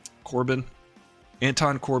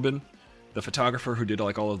Anton Corbin, the photographer who did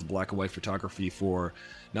like all of the black and white photography for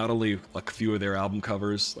not only like a few of their album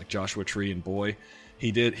covers, like Joshua Tree and Boy.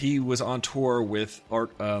 He was on tour with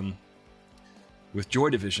Joy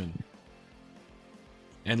Division.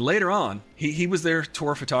 And later on, he was their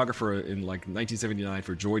tour photographer in like 1979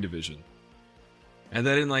 for Joy Division. And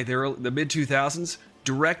then in like the mid 2000s,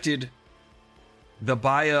 directed the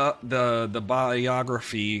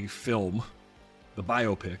biography film, the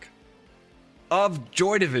biopic of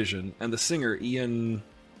Joy Division and the singer Ian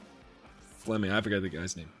Fleming. I forgot the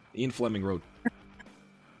guy's name. Ian Fleming wrote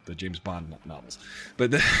the James Bond novels.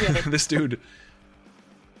 But this dude,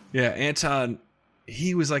 Anton,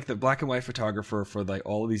 he was like the black and white photographer for like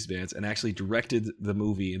all of these bands and actually directed the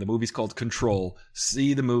movie. And the movie's called Control.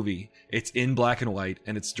 See the movie. It's in black and white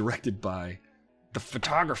and it's directed by the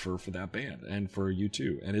photographer for that band and for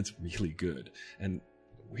U2. And it's really good. And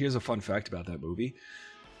here's a fun fact about that movie.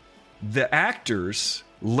 The actors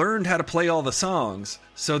learned how to play all the songs,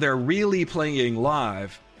 so they're really playing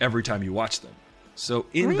live every time you watch them. So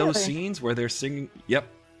in those scenes where they're singing,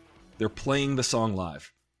 they're playing the song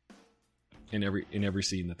live in every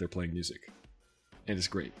scene that they're playing music. And it's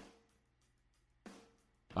great.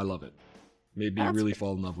 I love it. Made me really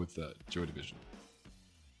fall in love with Joy Division.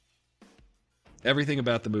 Everything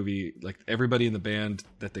about the movie, like everybody in the band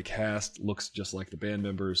that they cast looks just like the band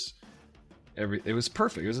members. It was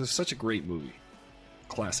perfect. It was such a great movie.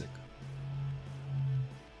 Classic.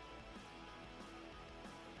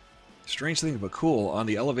 Strange thing, but cool. On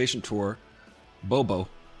the Elevation tour, Bobo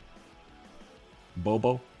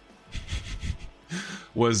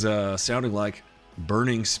was sounding like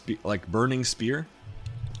Burning Spear.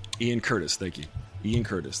 Ian Curtis, thank you. Ian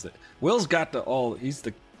Curtis. Will's got he's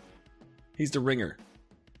the ringer.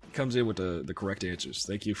 He comes in with the correct answers.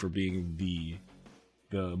 Thank you for being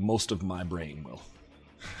the most of my brain, Will.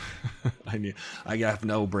 I have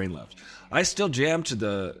no brain left. I still jam to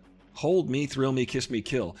the Hold Me, Thrill Me, Kiss Me,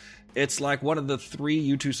 Kill. It's like one of the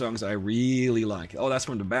 3 U2 songs I really like. Oh, that's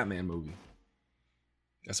from the Batman movie.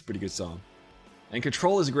 That's a pretty good song. And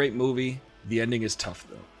Control is a great movie. The ending is tough,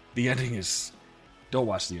 though. The ending is... Don't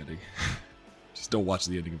watch the ending. Just don't watch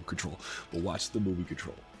the ending of Control. But watch the movie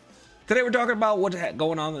Control. Today we're talking about what's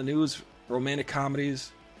going on in the news. Romantic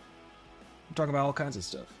comedies. We're talking about all kinds of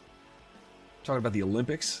stuff. We're talking about the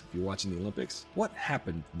Olympics. If you're watching the Olympics. What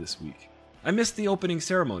happened this week? I missed the opening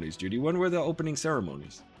ceremonies, Judy. When were the opening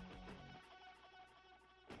ceremonies?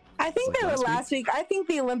 I think they were last week. I think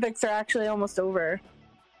the Olympics are actually almost over.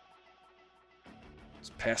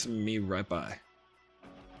 It's passing me right by.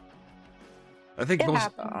 I think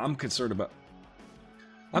I'm concerned about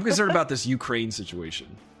this Ukraine situation.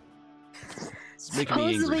 It's making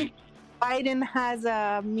me angry. Biden has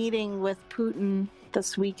a meeting with Putin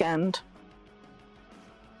this weekend.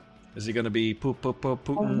 Is he going to be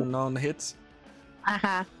Putin on the hits?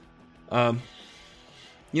 Uh-huh.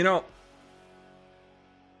 You know,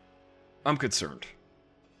 I'm concerned.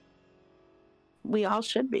 We all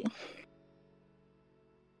should be.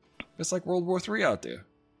 It's like World War III out there.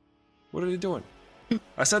 What are they doing?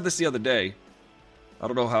 I said this the other day. I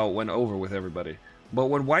don't know how it went over with everybody. But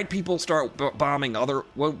when white people start bombing other...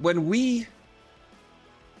 When we...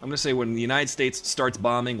 I'm going to say when the United States starts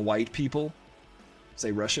bombing white people,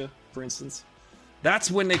 say Russia, for instance, that's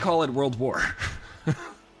when they call it World War.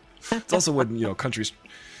 It's also when, you know, countries...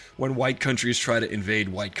 When white countries try to invade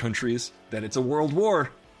white countries, then it's a world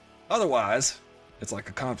war. Otherwise, it's like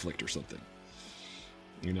a conflict or something.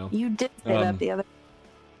 You know? You did say that the other...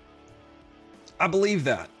 I believe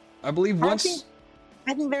that. I believe once...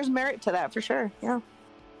 I think there's merit to that for sure. Yeah.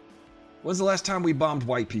 When's the last time we bombed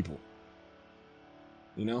white people?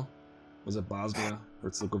 You know? Was it Bosnia,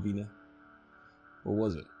 Herzegovina? Or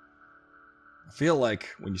was it? I feel like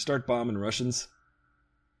when you start bombing Russians,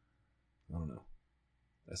 I don't know.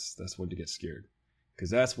 That's when you get scared. Because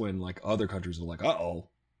that's when like other countries are like, uh-oh.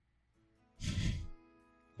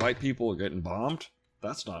 White people are getting bombed?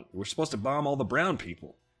 That's not... We're supposed to bomb all the brown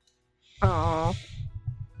people. Aww.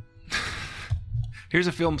 Here's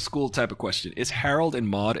a film school type of question. Is Harold and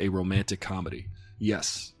Maude a romantic comedy?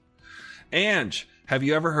 Yes. Ange, have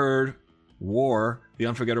you ever heard War, The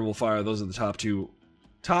Unforgettable Fire? Those are the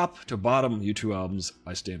top to bottom U2 albums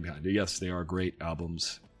I stand behind. Yes, they are great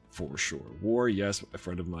albums for sure. War, yes, a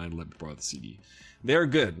friend of mine let me borrow the CD. They're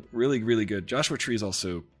good. Really, really good. Joshua Tree is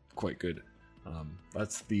also quite good.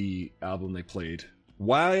 That's the album they played.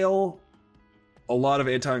 While a lot of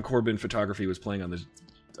Anton Corbijn photography was playing on this,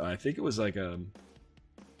 I think it was like a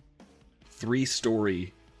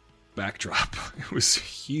 3-story backdrop. It was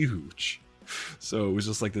huge. So it was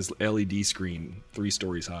just like this LED screen 3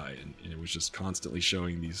 stories high, and it was just constantly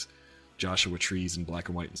showing these Joshua trees in black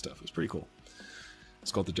and white and stuff. It was pretty cool.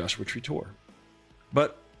 It's called the Joshua Tree Tour.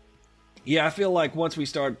 But yeah, I feel like once we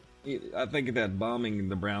start, I think that bombing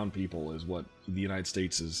the brown people is what the United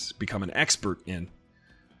States has become an expert in.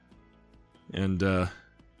 And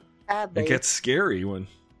it gets scary when,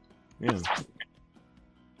 yeah.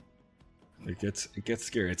 It gets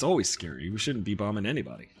scary. It's always scary. We shouldn't be bombing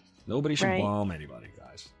anybody. Nobody should bomb anybody,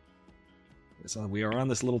 guys. We are on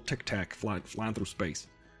this little tic-tac flying through space.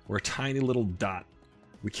 We're a tiny little dot.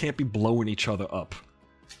 We can't be blowing each other up.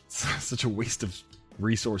 It's such a waste of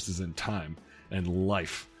resources and time and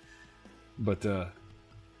life. But,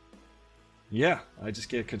 yeah, I just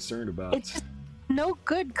get concerned about... It's just, no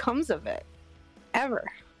good comes of it. Ever.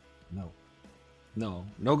 No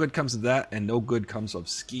good comes of that, and no good comes of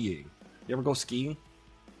skiing. You ever go skiing?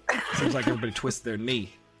 Seems like everybody twists their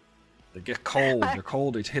knee. They get cold. They're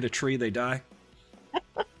cold. They hit a tree. They die.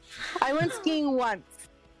 I went skiing once,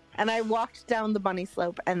 and I walked down the bunny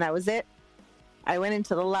slope, and that was it. I went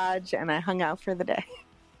into the lodge, and I hung out for the day.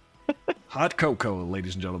 Hot cocoa,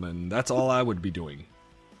 ladies and gentlemen. That's all I would be doing.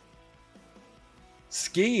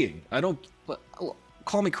 Skiing. I don't...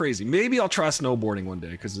 Call me crazy. Maybe I'll try snowboarding one day,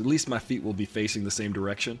 because at least my feet will be facing the same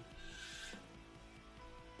direction.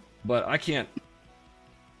 But I can't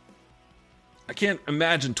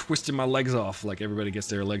imagine twisting my legs off like everybody gets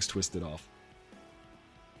their legs twisted off.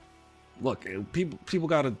 Look, people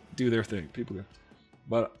got to do their thing.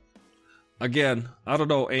 But again, I don't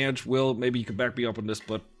know, Ange, Will, maybe you can back me up on this,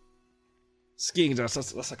 but skiing,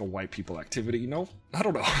 that's like a white people activity, you know? I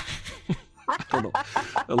don't know. I don't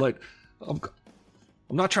know. Like, I'm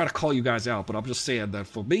not trying to call you guys out, but I'm just saying that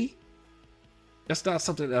for me, that's not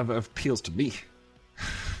something that ever appeals to me.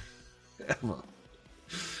 Ever.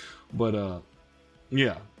 But,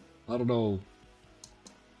 yeah. I don't know.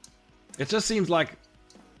 It just seems like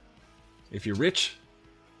if you're rich,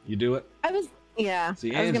 you do it. I was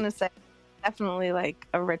going to say, definitely like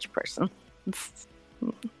a rich person.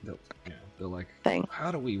 They're like, thing.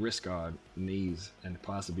 How do we risk our knees and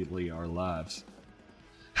possibly our lives?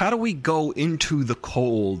 How do we go into the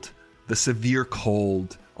cold, the severe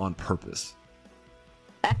cold, on purpose?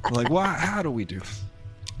 Like, why? How do we do this?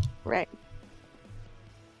 Right.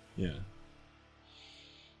 Yeah.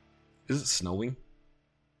 Is it snowing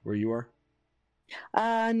where you are?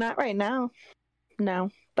 Not right now. No,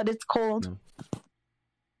 but it's cold.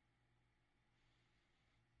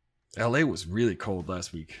 No. LA was really cold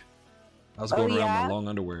last week. I was going around in my long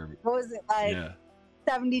underwear. What was it like?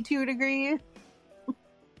 72 degrees?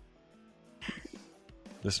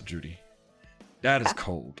 Listen, Judy, that is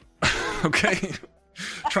cold. Okay?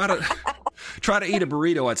 Try to eat a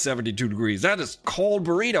burrito at 72 degrees. That is cold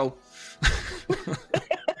burrito.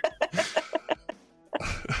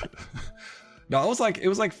 No, it was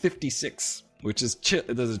like 56, which is chill.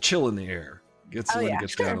 There's a chill in the air. When it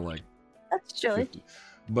gets down to like That's chilly. 50.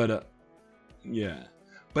 But yeah.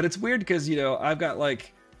 But it's weird because, you know, I've got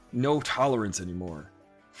like no tolerance anymore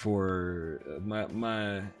for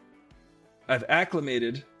my I've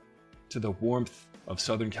acclimated to the warmth of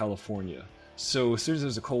Southern California. So as soon as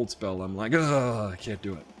there's a cold spell, I'm like, ugh, I can't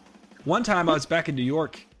do it. One time I was back in New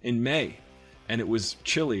York in May and it was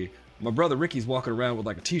chilly. My brother Ricky's walking around with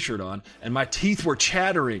like a t-shirt on and my teeth were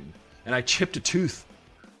chattering and I chipped a tooth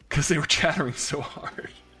because they were chattering so hard.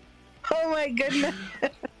 Oh my goodness.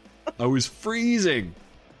 I was freezing.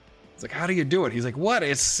 It's like, how do you do it? He's like, what?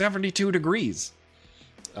 It's 72 degrees.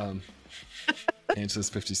 And it says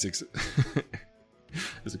 56.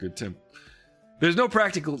 It's a good temp. There's no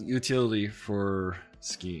practical utility for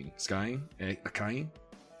skiing. Skiing?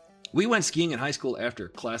 We went skiing in high school after a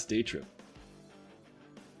class day trip.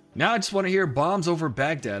 Now I just want to hear Bombs Over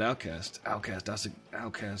Baghdad, Outkast.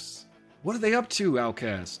 Outkast. What are they up to,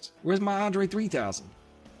 Outkast? Where's my Andre 3000?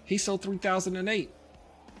 He sold 3008.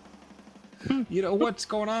 You know, what's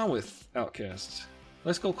going on with Outkast?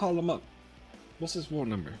 Let's go call him up. What's his phone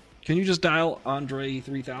number? Can you just dial Andre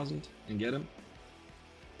 3000 and get him?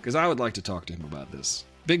 Because I would like to talk to him about this.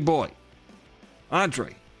 Big boy.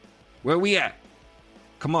 Andre, where we at?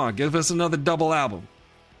 Come on, give us another double album.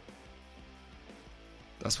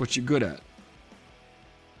 That's what you're good at.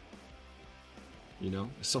 You know?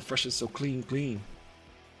 It's so fresh, it's so clean.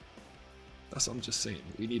 That's what I'm just saying.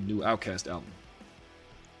 We need a new Outkast album.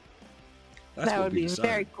 That's That what would we be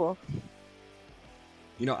decided. very cool.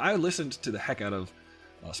 You know, I listened to the heck out of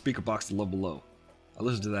Speaker Box The Love Below. I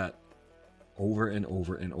listened to that over and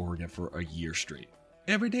over and over again for a year straight.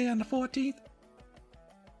 Every day on the 14th.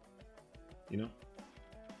 You know?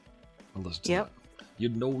 I listened to Yep. that. You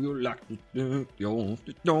know you like to stink, you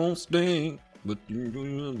don't stink, but you do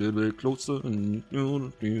a little bit closer and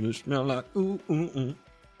you smell like ooh, ooh, ooh.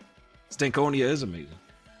 Stankonia is amazing.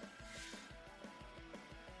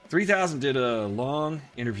 3000 did a long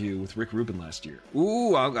interview with Rick Rubin last year.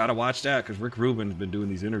 Ooh, I gotta watch that because Rick Rubin's been doing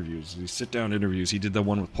these interviews, these sit-down interviews. He did the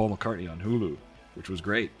one with Paul McCartney on Hulu, which was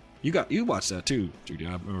great. You watched that too, Judy.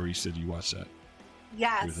 I remember you said you watched that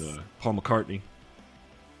Yes. with Paul McCartney.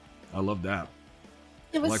 I love that.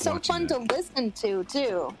 It was like so watching fun that. to listen to,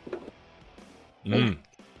 too. Mm.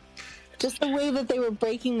 Just the way that they were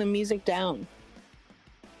breaking the music down.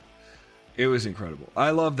 It was incredible. I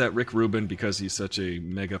love that Rick Rubin, because he's such a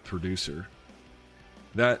mega producer,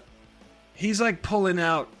 that he's like pulling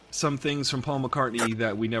out some things from Paul McCartney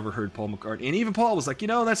that we never heard Paul McCartney. And even Paul was like, you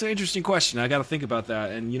know, that's an interesting question. I got to think about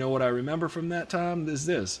that. And you know what I remember from that time is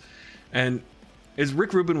this. And as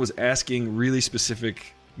Rick Rubin was asking really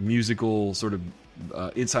specific musical sort of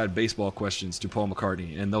inside baseball questions to Paul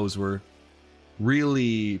McCartney, and those were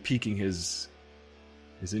really piquing his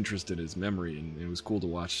interest in his memory, and it was cool to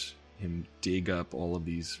watch him dig up all of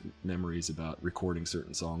these memories about recording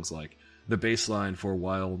certain songs. Like the bass line for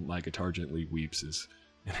While My Guitar Gently Weeps is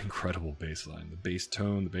an incredible bass line, the bass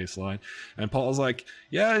tone, the bass line. And Paul's like,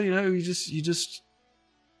 yeah, you know, you just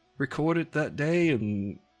record it that day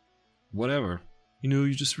and whatever, you know,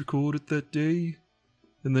 you just record it that day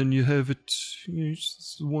and then you have it, you know,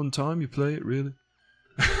 it's the one time you play it, really.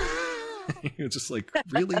 You're just like,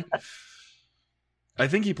 really? I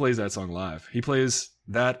think he plays that song live. He plays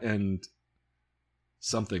that and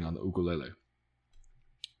something on the ukulele,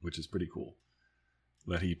 which is pretty cool.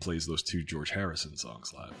 That he plays those two George Harrison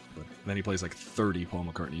songs live. But then he plays like 30 Paul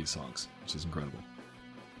McCartney songs, which is incredible.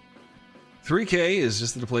 3K is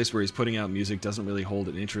just at a place where he's putting out music, doesn't really hold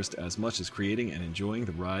an interest as much as creating and enjoying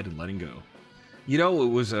the ride and letting go. You know, it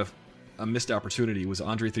was a missed opportunity. It was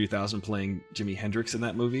Andre 3000 playing Jimi Hendrix in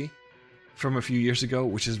that movie from a few years ago,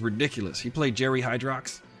 which is ridiculous. He played Jerry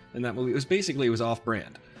Hydrox in that movie. It was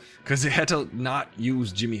off-brand because they had to not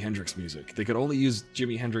use Jimi Hendrix music. They could only use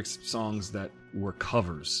Jimi Hendrix songs that were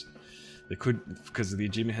covers. They could, because the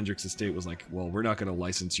Jimi Hendrix estate was like, well, we're not going to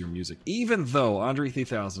license your music. Even though Andre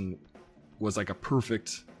 3000 was like a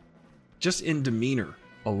perfect, just in demeanor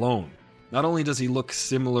alone. Not only does he look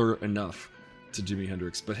similar enough to Jimi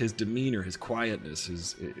Hendrix, but his demeanor, his quietness,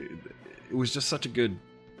 it was just such a good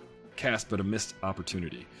cast, but a missed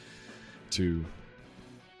opportunity to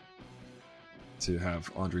have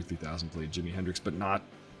Andre 3000 play Jimi Hendrix, but not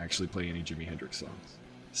actually play any Jimi Hendrix songs.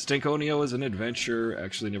 Stankonio is an adventure.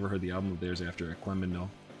 Actually, never heard the album of theirs after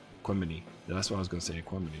Equemini. That's what I was going to say,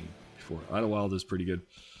 Equemini before. Idlewild is pretty good.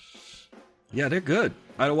 Yeah, they're good.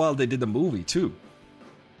 Idlewild, they did the movie too.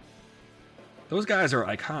 Those guys are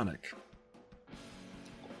iconic.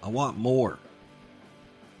 I want more.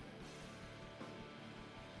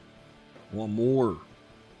 I want more.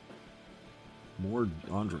 More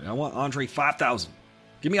Andre. I want Andre 5,000.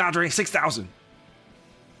 Give me Andre 6,000.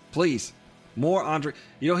 Please. More Andre.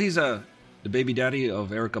 You know he's the baby daddy of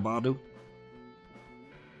Erykah Badu.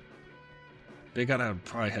 They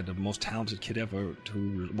probably had the most talented kid ever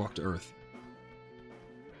to walk the earth.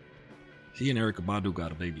 He and Erykah Badu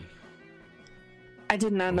got a baby. I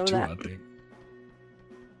did not know Two, that. I think.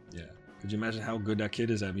 Yeah. Could you imagine how good that kid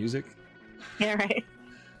is at music? Yeah, right.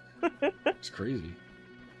 It's crazy.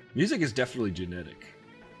 Music is definitely genetic,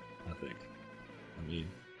 I think. I mean,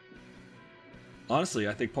 honestly,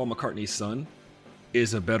 I think Paul McCartney's son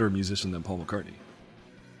is a better musician than Paul McCartney.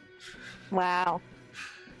 Wow.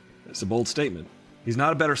 It's a bold statement. He's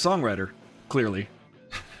not a better songwriter, clearly.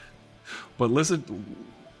 But listen,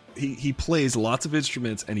 he plays lots of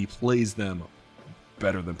instruments and he plays them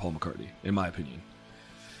better than Paul McCartney, in my opinion.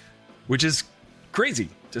 Which is crazy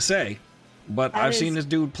to say, but I've seen this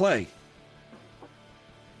dude play.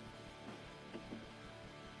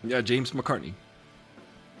 Yeah, James McCartney.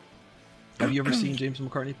 Have you ever seen James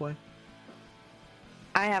McCartney play?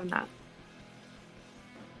 I have not.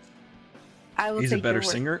 I will He's take a better your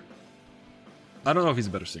word. singer. I don't know if he's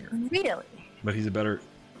a better singer, Really? but he's a better.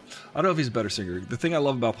 I don't know if he's a better singer. The thing I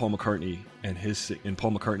love about Paul McCartney and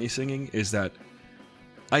Paul McCartney singing is that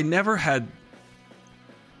I never had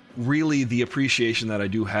really the appreciation that I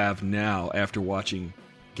do have now after watching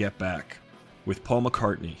Get Back with Paul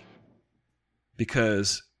McCartney,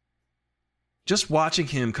 because just watching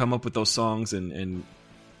him come up with those songs and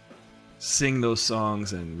sing those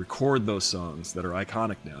songs and record those songs that are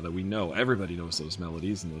iconic now, that we know, everybody knows those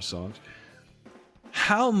melodies and those songs,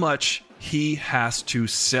 how much he has to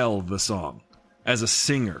sell the song as a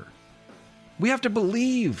singer. We have to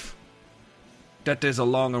believe that there's a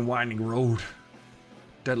long and winding road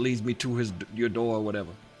that leads me to your door or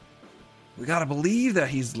whatever. We gotta believe that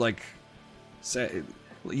he's like,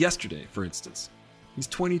 yesterday, for instance. He's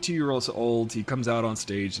 22 years old. He comes out on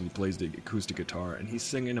stage and he plays the acoustic guitar and he's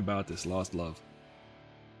singing about this lost love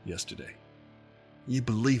yesterday. You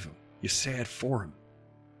believe him. You're sad for him.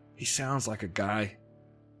 He sounds like a guy.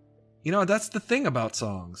 You know, that's the thing about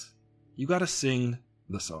songs. You gotta sing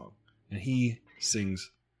the song. And he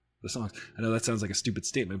sings the songs. I know that sounds like a stupid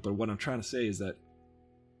statement, but what I'm trying to say is that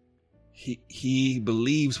he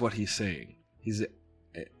believes what he's saying. He's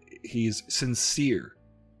sincere.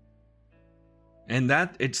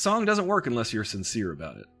 And song doesn't work unless you're sincere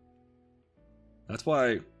about it. That's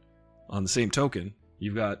why, on the same token,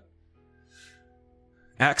 you've got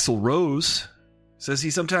Axl Rose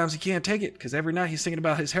says sometimes he can't take it because every night he's thinking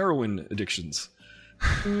about his heroin addictions.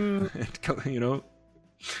 You know,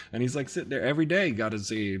 and he's like sitting there every day, got to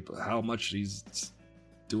say how much he's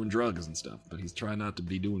doing drugs and stuff, but he's trying not to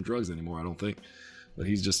be doing drugs anymore, I don't think. But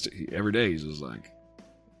every day he's just like,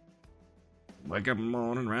 wake up in the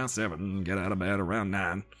morning around 7, get out of bed around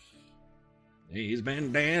 9. He's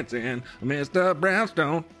been dancing, Mr.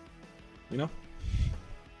 Brownstone. You know?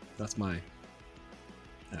 That's my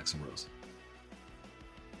Axl Rose.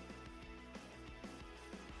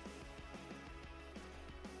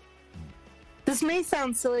 This may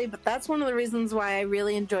sound silly, but that's one of the reasons why I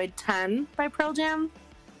really enjoyed 10 by Pearl Jam.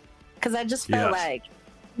 Because I just felt like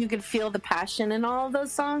you could feel the passion in all of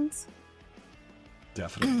those songs.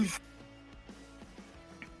 Definitely.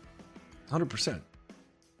 100%.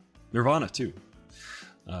 Nirvana, too.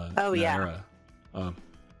 Oh, yeah. Era.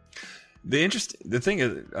 The thing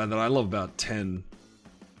is, that I love about 10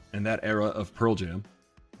 and that era of Pearl Jam,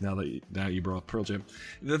 now you brought up Pearl Jam,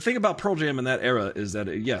 the thing about Pearl Jam in that era is that,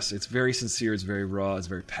 yes, it's very sincere, it's very raw, it's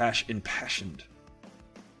very impassioned.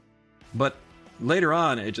 But later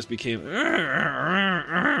on, it just became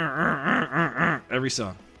every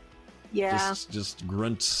song. Yeah. Just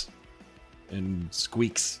grunts and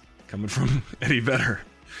squeaks coming from Eddie Vedder.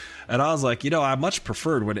 And I was like, I much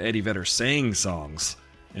preferred when Eddie Vedder sang songs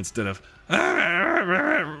instead of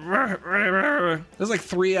there's like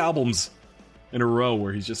 3 albums in a row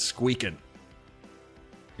where he's just squeaking.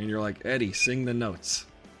 And you're like, Eddie, sing the notes.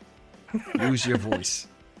 Use your voice.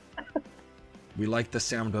 We like the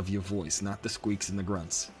sound of your voice, not the squeaks and the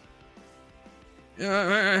grunts.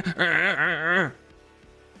 I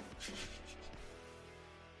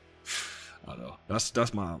don't know.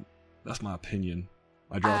 That's my opinion.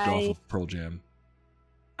 I dropped off of Pearl Jam.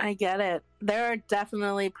 I get it. There are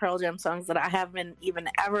definitely Pearl Jam songs that I haven't even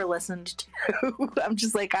ever listened to. I'm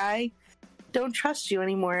just like, I don't trust you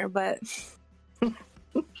anymore, but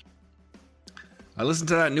I listened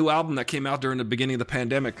to that new album that came out during the beginning of the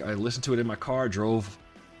pandemic. I listened to it in my car, drove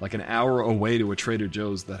like an hour away to a Trader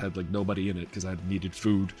Joe's that had like nobody in it because I needed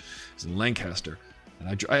food. It's in Lancaster.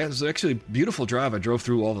 And it was actually a beautiful drive. I drove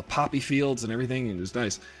through all the poppy fields and everything, and it was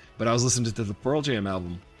nice. But I was listening to the Pearl Jam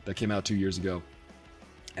album that came out 2 years ago.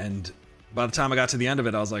 And by the time I got to the end of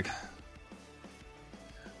it, I was like,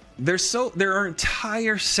 there are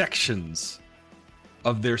entire sections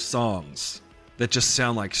of their songs that just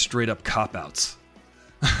sound like straight up cop-outs.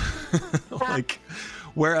 Like,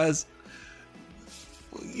 whereas,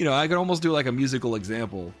 you know, I could almost do like a musical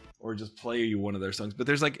example or just play you one of their songs, but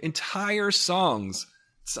there's like entire songs,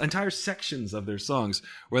 entire sections of their songs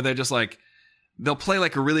where they're just like, they'll play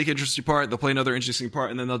like a really interesting part, they'll play another interesting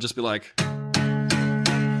part, and then they'll just be like,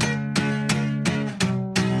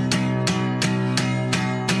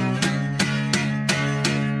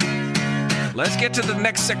 let's get to the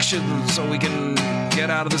next section so we can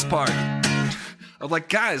get out of this part. I'm like,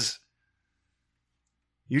 guys,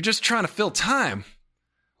 you're just trying to fill time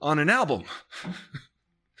on an album.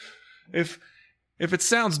 If it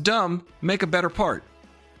sounds dumb, make a better part.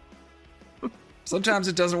 Sometimes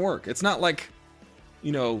it doesn't work. It's not like,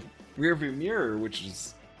 you know, Rearview Mirror, which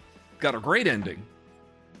has got a great ending.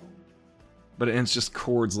 But it ends just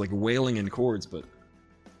chords, like wailing in chords. But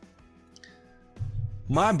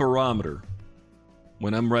my barometer,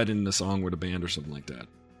 when I'm writing a song with a band or something like that,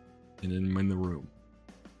 and I'm in the room,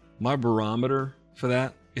 my barometer for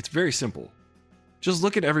that, it's very simple. Just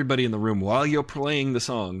look at everybody in the room while you're playing the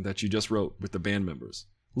song that you just wrote with the band members.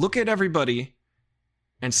 Look at everybody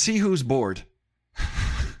and see who's bored.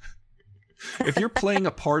 If you're playing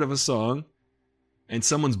a part of a song and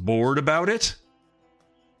someone's bored about it,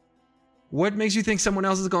 what makes you think someone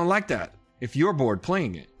else is going to like that if you're bored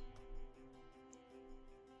playing it?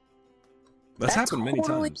 That's happened many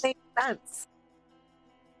times. Makes sense.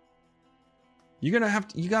 You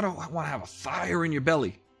gotta want to have a fire in your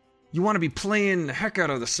belly. You want to be playing the heck out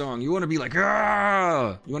of the song. You want to be like,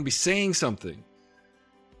 ah! You want to be saying something.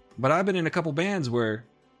 But I've been in a couple bands where,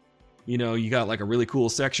 you know, you got like a really cool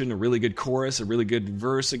section, a really good chorus, a really good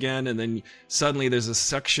verse again, and then suddenly there's a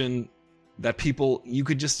section that you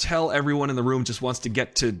could just tell everyone in the room just wants to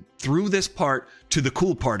get through this part to the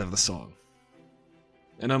cool part of the song.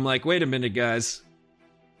 And I'm like, wait a minute, guys.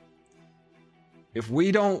 If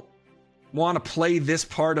we don't want to play this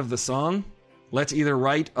part of the song, let's either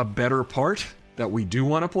write a better part that we do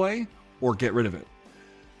want to play or get rid of it.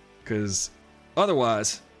 Because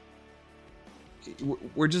otherwise,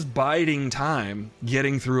 we're just biding time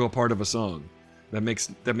getting through a part of a song that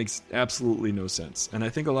makes absolutely no sense. And I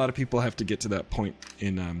think a lot of people have to get to that point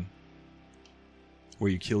in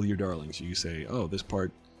where you kill your darlings. You say, oh, this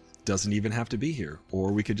part doesn't even have to be here,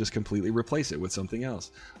 or we could just completely replace it with something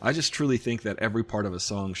else. I just truly think that every part of a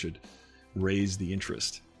song should raise the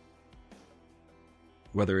interest.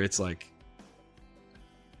 Whether it's like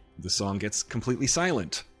the song gets completely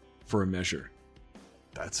silent for a measure.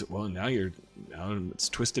 That's it. Well, now it's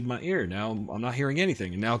twisted my ear. Now I'm not hearing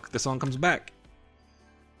anything, and now the song comes back.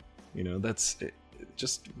 You know, that's it,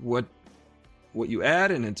 just what you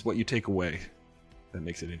add, and it's what you take away that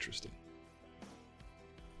makes it interesting.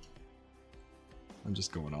 I'm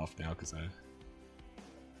just going off now because I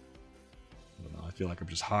don't know. I feel like I'm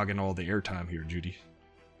just hogging all the airtime here, Judy.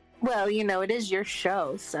 Well, you know, it is your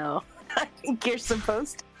show, so I think you're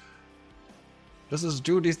supposed to. This is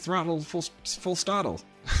Judy Throttle Full Stottle.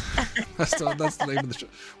 that's the name of the show.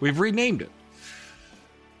 We've renamed it.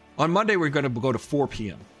 On Monday, we're going to go to 4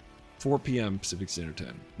 p.m. 4 p.m. Pacific Standard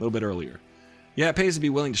Time. A little bit earlier. Yeah, it pays to be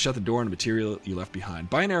willing to shut the door on the material you left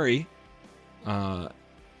behind. Binaural,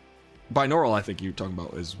 I think you're talking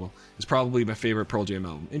about as well, is probably my favorite Pearl Jam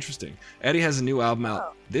album. Interesting. Eddie has a new album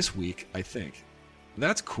out this week, I think.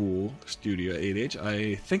 That's cool, Studio 8H.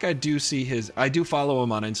 I think I do see I do follow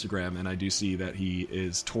him on Instagram, and I do see that he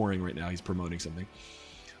is touring right now. He's promoting something.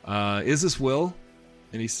 Is This Will?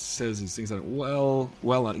 And he says he sings on it. Well,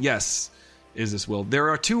 yes, Is This Will. There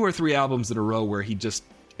are 2 or 3 albums in a row where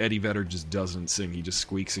Eddie Vedder just doesn't sing. He just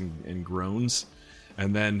squeaks and groans.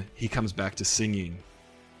 And then he comes back to singing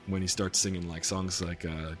when he starts singing like songs like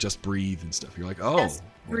Just Breathe and stuff. You're like, oh, Yes,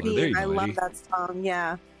 well, there you go, I love Eddie. that song.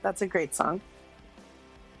 Yeah, that's a great song.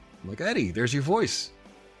 I'm like, Eddie, there's your voice.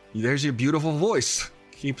 There's your beautiful voice.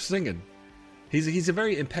 Keep singing. He's a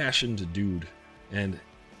very impassioned dude. And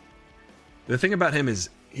the thing about him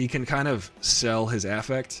is he can kind of sell his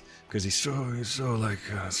affect because he's so like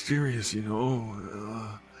serious, you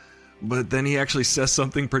know. But then he actually says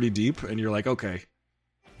something pretty deep, and you're like, okay,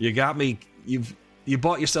 you got me. You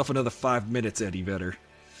bought yourself another 5 minutes, Eddie Vedder,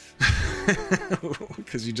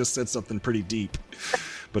 because you just said something pretty deep.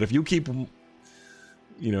 But if you keep,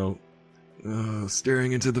 you know,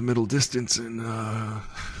 staring into the middle distance and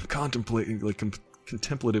contemplating, like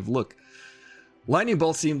contemplative look, Lightning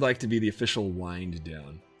Bolt seemed like to be the official wind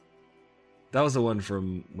down. That was the one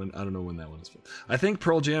from when, I don't know when that one was from. I think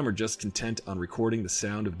Pearl Jam are just content on recording the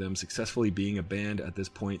sound of them successfully being a band at this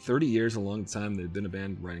point. 30 years, a long time they've been a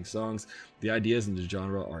band writing songs. The ideas in the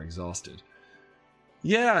genre are exhausted.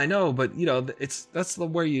 Yeah, I know, but that's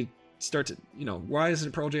where you start to, why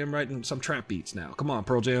isn't Pearl Jam writing some trap beats now? Come on,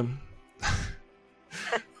 Pearl Jam.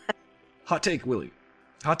 Hot Take Willie.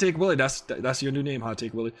 Hot Take Willie, that's your new name, Hot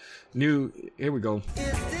Take Willie. Here we go.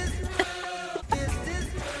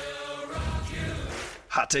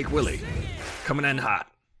 Hot Take Willie. Coming in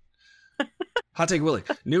hot. Hot Take Willie.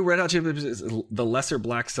 New Red Hot Chili Peppers is the lesser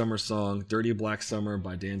Black Summer song. Dirty Black Summer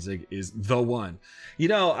by Danzig is the one.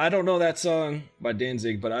 I don't know that song by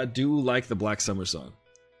Danzig, but I do like the Black Summer song.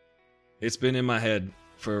 It's been in my head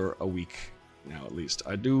for a week now, at least.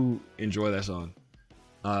 I do enjoy that song.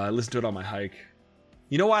 I listen to it on my hike.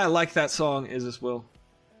 You know why I like that song, is this, Will?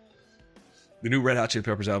 The new Red Hot Chili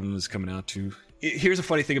Peppers album is coming out too. Here's a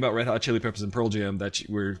funny thing about Red Hot Chili Peppers and Pearl Jam that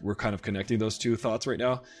we're kind of connecting those two thoughts right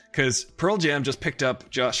now. Because Pearl Jam just picked up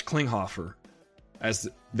Josh Klinghoffer as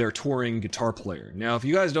their touring guitar player. Now, if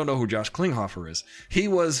you guys don't know who Josh Klinghoffer is, he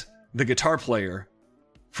was the guitar player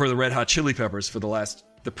for the Red Hot Chili Peppers for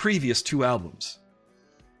the previous two albums.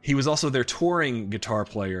 He was also their touring guitar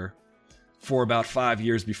player for about 5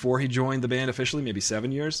 years before he joined the band officially, maybe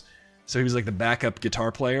 7 years. So he was like the backup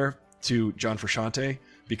guitar player to John Frusciante,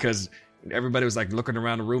 because everybody was like looking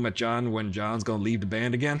around the room at John when John's gonna leave the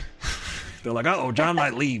band again. They're like, oh, John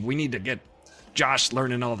might leave. We need to get Josh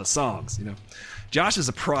learning all the songs, Josh is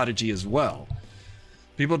a prodigy as well.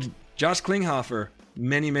 Josh Klinghoffer,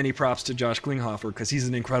 many props to Josh Klinghoffer, because he's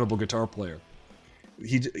an incredible guitar player.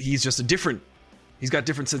 He's just he's got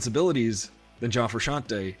different sensibilities than John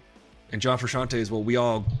Frusciante. And John Frusciante is what we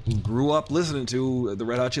all grew up listening to, the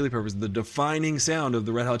Red Hot Chili Peppers. The defining sound of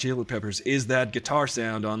the Red Hot Chili Peppers is that guitar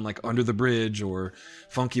sound on like Under the Bridge or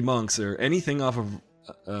Funky Monks or anything off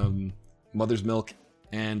of Mother's Milk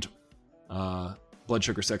and Blood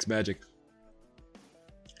Sugar Sex Magik.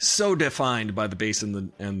 So defined by the bass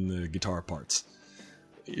and the guitar parts.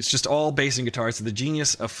 It's just all bass and guitar. It's the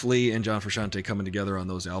genius of Flea and John Frusciante coming together on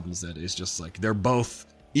those albums that is just like, they're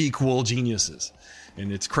both equal geniuses. And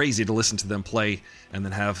it's crazy to listen to them play and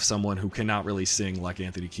then have someone who cannot really sing like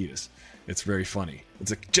Anthony Kiedis. It's very funny.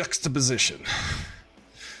 It's a juxtaposition.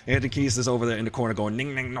 Anthony Kiedis is over there in the corner going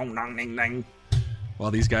ning ning nong nong ning ning, while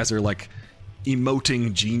these guys are like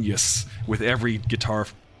emoting genius with every guitar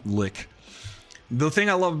lick. The thing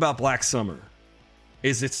I love about Black Summer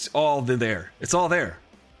is it's all there. It's all there.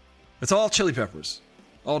 It's all Chili Peppers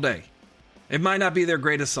all day. It might not be their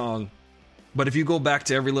greatest song, but if you go back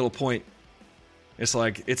to every little point, it's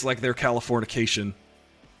like their Californication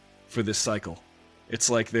for this cycle. It's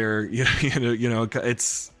like their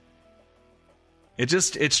it's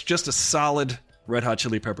just a solid Red Hot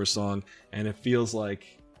Chili Peppers song, and it feels like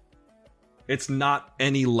it's not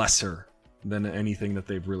any lesser than anything that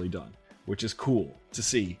they've really done, which is cool to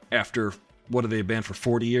see after, what are they, a band for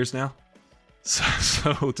 40 years now?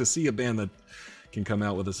 So to see a band that can come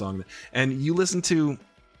out with a song and you listen to,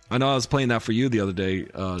 I know I was playing that for you the other day,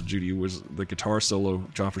 Judy, was the guitar solo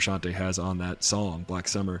John Frusciante has on that song, Black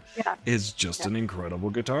Summer, is just an incredible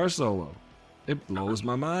guitar solo. It blows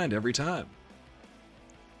my mind every time.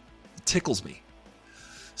 It tickles me.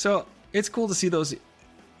 So it's cool to see those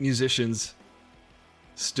musicians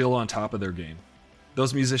still on top of their game.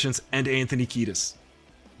 Those musicians and Anthony Kiedis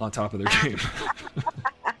on top of their game.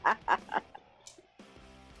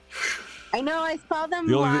 I know, I saw them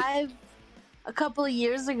live a couple of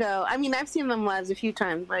years ago. I mean, I've seen them live a few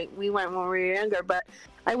times. Like, we went when we were younger, but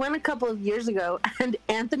I went a couple of years ago, and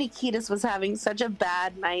Anthony Kiedis was having such a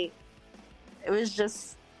bad night. It was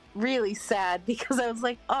just really sad, because I was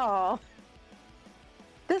like, oh,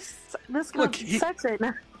 this sucks right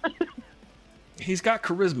now. He's got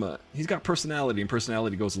charisma. He's got personality, and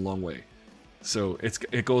personality goes a long way. So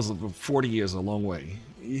it goes 40 years a long way.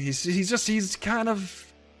 He's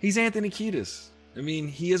Anthony Kiedis. I mean,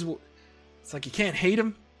 he is. It's like you can't hate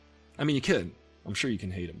him. I mean, you can. I'm sure you can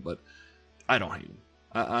hate him, but I don't hate him.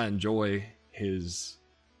 I enjoy his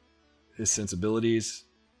sensibilities.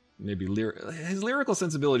 Maybe his lyrical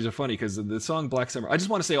sensibilities are funny, because the song Black Summer. I just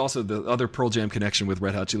want to say also the other Pearl Jam connection with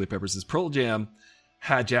Red Hot Chili Peppers is Pearl Jam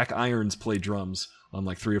had Jack Irons play drums on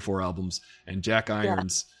like 3 or 4 albums, and Jack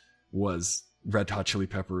Irons was Red Hot Chili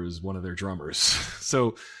Peppers, one of their drummers.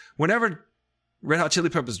 So whenever Red Hot Chili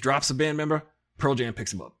Peppers drops a band member, Pearl Jam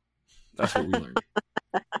picks him up. That's what we learned.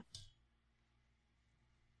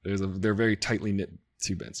 They're very tightly knit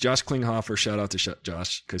two bands. Josh Klinghoffer, shout out to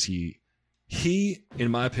Josh, because he He,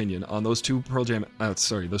 in my opinion, on those two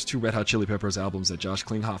those two Red Hot Chili Peppers albums that Josh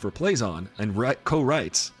Klinghoffer plays on and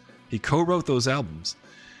co-writes, he co-wrote those albums.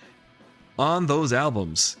 On those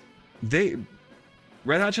albums, Red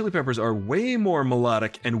Hot Chili Peppers are way more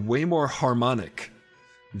melodic and way more harmonic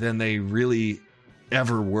than they really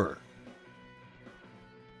ever were.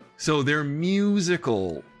 So their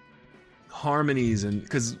musical harmonies, and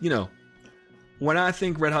because, you know, when I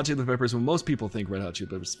think Red Hot Chili Peppers, when most people think Red Hot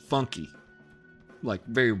Chili Peppers, funky. Like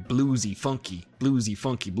very bluesy, funky,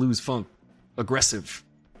 blues funk, aggressive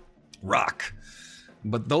rock.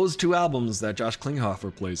 But those two albums that Josh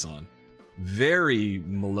Klinghoffer plays on, very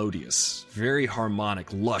melodious, very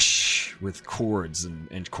harmonic, lush with chords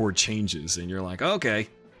and chord changes. And you're like, okay,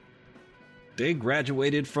 they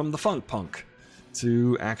graduated from the funk punk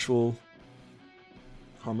to actual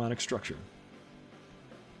harmonic structure.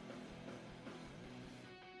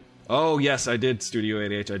 Oh, yes, I did, Studio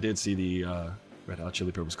 8H. I did see the Red Hot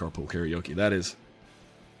Chili Peppers Carpool Karaoke. That is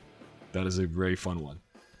a very fun one.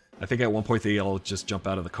 I think at one point they all just jump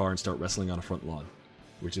out of the car and start wrestling on a front lawn,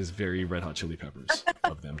 which is very Red Hot Chili Peppers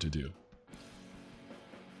of them to do.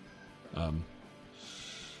 I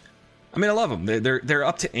mean, I love them. They're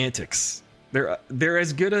up to antics. They're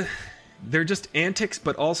as good they're just antics,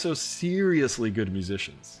 but also seriously good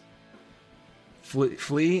musicians.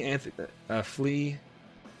 Flea,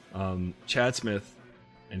 Chad Smith,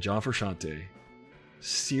 and John Frusciante,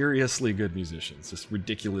 seriously good musicians, just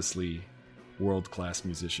ridiculously world-class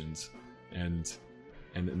musicians, and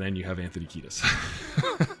then you have Anthony Kiedis.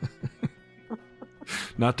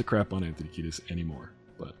 Not to crap on Anthony Kiedis anymore,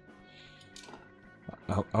 but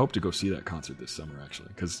I hope to go see that concert this summer, actually,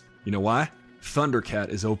 because you know why? Thundercat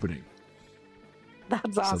is opening.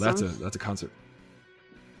 That's awesome. So that's a concert.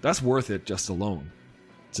 That's worth it just alone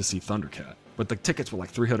to see Thundercat. But the tickets were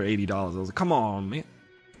like $380. I was like, come on, man.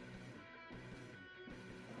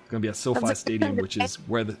 It's gonna be at SoFi Stadium, which is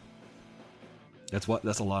where that's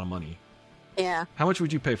a lot of money. Yeah. How much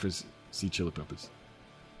would you pay for see Chili Peppers?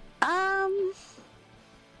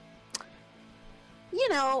 You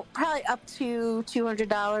know, probably up to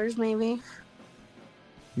 $200 maybe.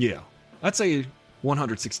 Yeah, I'd say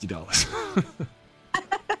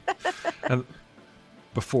 $160.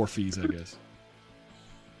 Before fees, I guess.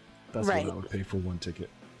 That's right. what I would pay for one ticket.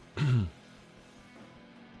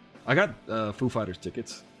 I got Foo Fighters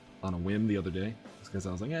tickets on a whim the other day because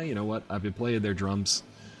I was like, yeah, you know what? I've been playing their drums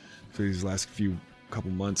for these last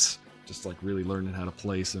couple months, just like really learning how to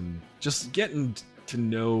play some, just getting to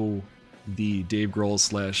know the Dave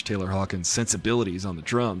Grohl / Taylor Hawkins sensibilities on the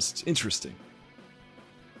drums. It's interesting.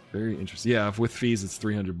 Very interesting. Yeah, with fees, it's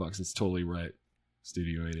 $300. It's totally right.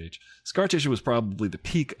 Studio 8H. Scar Tissue was probably the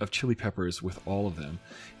peak of Chili Peppers with all of them.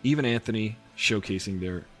 Even Anthony showcasing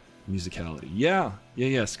their musicality. Yeah.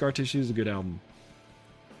 Scar Tissue is a good album.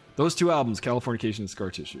 Those two albums, Californication and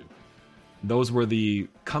Scar Tissue, those were the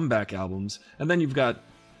comeback albums. And then you've got,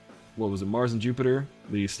 what was it, Mars and Jupiter,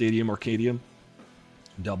 the Stadium Arcadium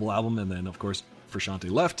double album. And then, of course,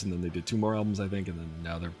 Frusciante left, and then they did 2 more albums, I think. And then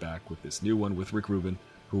now they're back with this new one with Rick Rubin,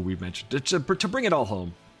 who we mentioned. To bring it all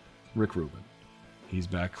home, Rick Rubin. He's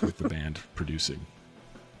back with the band producing.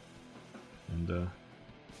 And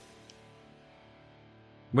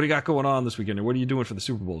what do you got going on this weekend? Or what are you doing for the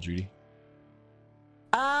Super Bowl, Judy?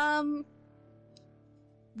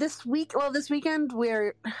 This weekend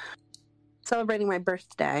we're celebrating my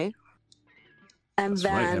birthday. And That's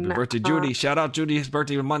then right. Happy birthday, Judy. Shout out Judy. His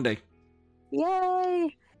birthday on Monday.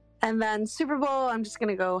 Yay! And then Super Bowl, I'm just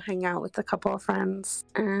gonna go hang out with a couple of friends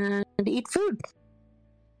and eat food.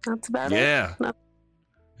 That's about it. Yeah. No.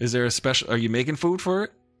 Is there a special? Are you making food for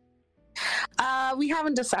it? We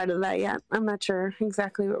haven't decided that yet. I'm not sure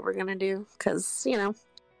exactly what we're gonna do because, you know,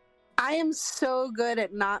 I am so good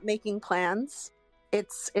at not making plans.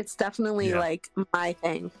 It's definitely like my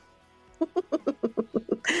thing.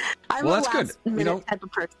 I'm Well, a that's last good. minute type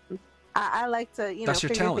of person. I like to, That's your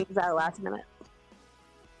figure talent. things out last minute.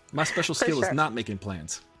 My special skill is not making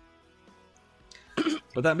plans.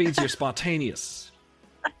 But that means you're spontaneous.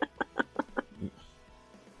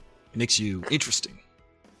 Makes you interesting.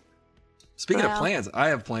 Speaking of plans, I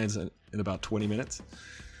have plans in about 20 minutes.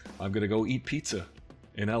 I'm going to go eat pizza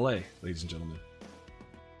in LA, ladies and gentlemen.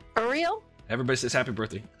 For real? Everybody says happy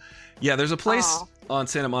birthday. Yeah, there's a place on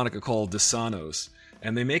Santa Monica called Desano's,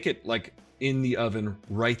 and they make it like in the oven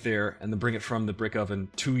right there, and then bring it from the brick oven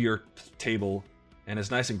to your table, and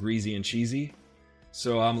it's nice and greasy and cheesy.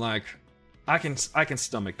 So I'm like, I can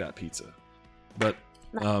stomach that pizza. But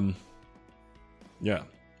yeah.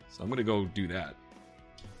 So I'm gonna go do that.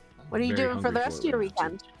 What are you doing for the rest of your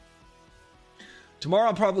weekend? Tomorrow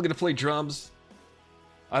I'm probably gonna play drums.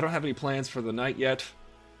 I don't have any plans for the night yet.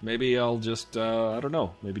 Maybe I'll just, I don't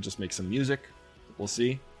know, maybe just make some music. We'll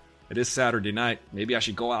see. It is Saturday night. Maybe I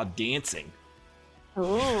should go out dancing.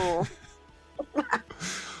 Ooh.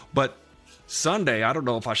 But Sunday, I don't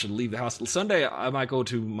know if I should leave the house. Sunday, I might go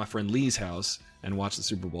to my friend Lee's house and watch the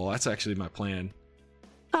Super Bowl. That's actually my plan.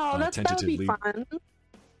 Oh, that would be tentatively. fun.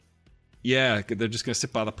 Yeah, they're just going to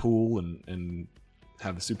sit by the pool and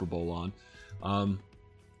have the Super Bowl on.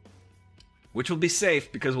 Which will be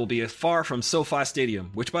safe because we'll be far from SoFi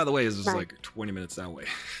Stadium, which, by the way, is just like 20 minutes that way.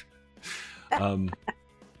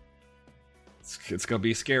 It's going to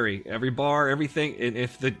be scary. Every bar, everything. And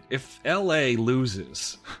if LA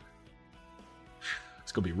loses,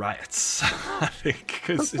 it's going to be riots, I think,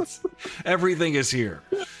 because everything is here.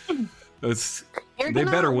 You're they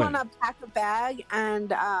better win. want to pack a bag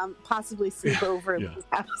and possibly sleep over in his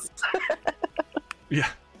house. Yeah,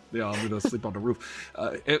 I'm going to sleep on the roof.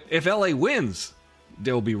 If LA wins,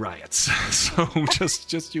 there'll be riots. So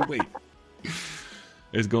just you wait.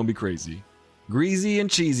 It's going to be crazy. Greasy and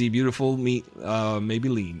cheesy, beautiful meat, maybe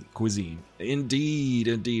lean cuisine.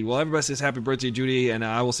 Indeed. Well, everybody says happy birthday, Judy, and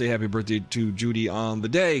I will say happy birthday to Judy on the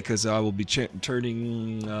day because I will be I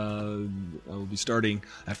will be starting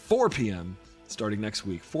at 4 p.m. starting next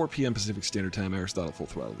week, 4 p.m. Pacific Standard Time, Aristotle Full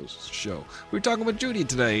Throttle show. We're talking with Judy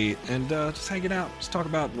today and just hanging out, just talking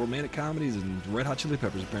about romantic comedies and Red Hot Chili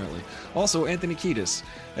Peppers, apparently. Also, Anthony Kiedis.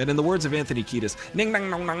 And in the words of Anthony Kiedis, ning nang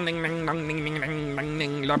nong nong ning nang nong ning ning nang nong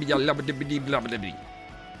ning lobby lobby dibby blah blah blah.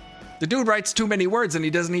 The dude writes too many words and he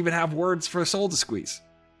doesn't even have words for a soul to squeeze.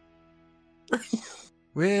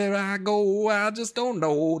 Where I go, I just don't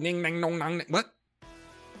know. Ning nang nong nong. What?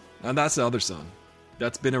 And that's the other song.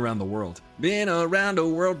 That's Been Around the World. Been around the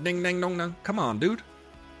world, ding dang dong dong. Come on, dude.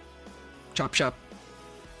 Chop chop.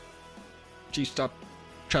 Cheese stop.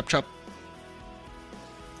 Chop chop.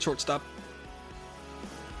 Shortstop.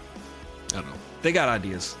 I don't know. They got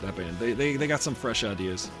ideas, that band. They got some fresh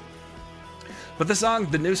ideas. But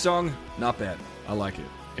the new song, not bad. I like it.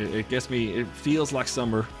 It gets me, it feels like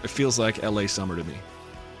summer. It feels like LA summer to me.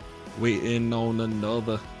 Waiting on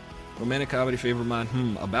another romantic comedy favorite of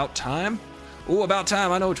mine. About Time? Oh, About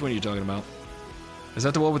Time. I know which one you're talking about. Is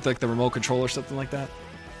that the one with like the remote control or something like that?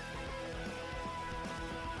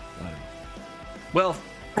 I don't know. Well,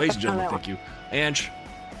 ladies and gentlemen, thank you. Ange,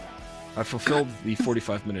 I fulfilled the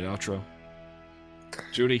 45-minute outro.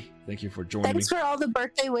 Judy, thank you for joining me. Thanks for all the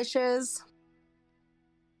birthday wishes.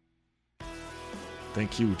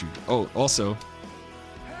 Thank you, Judy. Oh, also,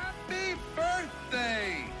 Happy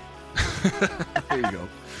birthday! there you go.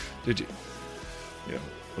 Did you? Yeah,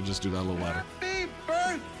 we'll just do that a little louder. Happy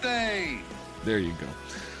birthday! There you go.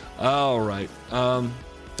 All right. I'm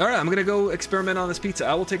gonna go experiment on this pizza.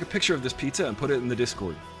 I will take a picture of this pizza and put it in the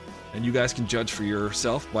Discord, and you guys can judge for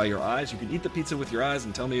yourself by your eyes. You can eat the pizza with your eyes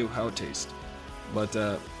and tell me how it tastes. But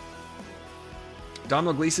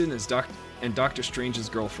Domhnall Gleeson is Doctor Strange's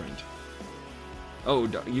girlfriend. Oh,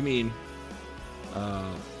 you mean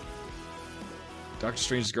Doctor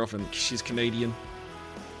Strange's girlfriend? She's Canadian.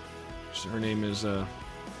 Her name is I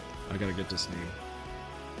gotta get this name.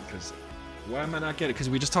 Because why am I not getting it? Because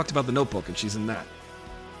we just talked about The Notebook, and she's in that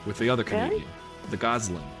with the other Canadian, the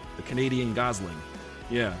Gosling, the Canadian Gosling.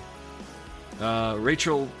 Yeah,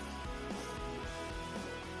 Rachel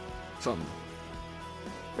something.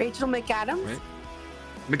 Rachel McAdams? Right?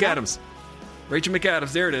 McAdams. Rachel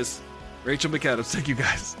McAdams. There it is. Rachel McAdams. Thank you,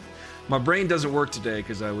 guys. My brain doesn't work today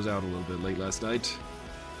because I was out a little bit late last night.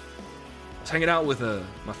 I was hanging out with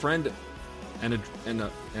my friend and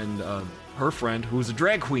her friend, who's a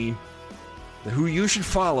drag queen, who you should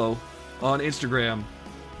follow on Instagram.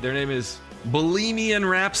 Their name is Bohemian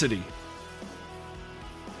Rhapsody.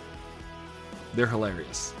 They're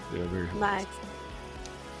hilarious. They're very hilarious.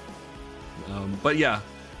 Nice. But yeah,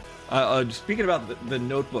 speaking about the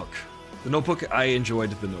Notebook, I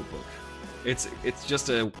enjoyed The Notebook. It's just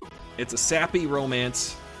a sappy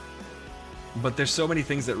romance, but there's so many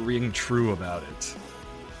things that ring true about it.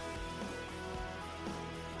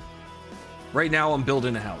 Right now, I'm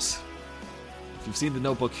building a house. If you've seen The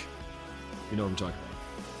Notebook, you know what I'm talking about.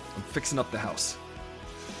 I'm fixing up the house,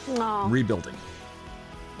 Aw. rebuilding.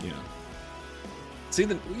 Yeah. See,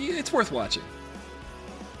 it's worth watching.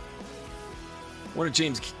 One of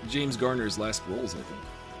James Garner's last roles, I think.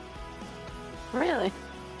 Really?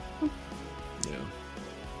 Yeah.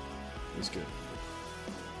 It was good.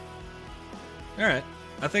 All right.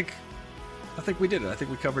 I think we did it. I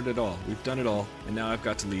think we covered it all. We've done it all, and now I've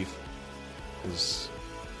got to leave because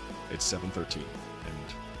it's 7:13,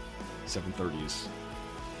 and 7:30 is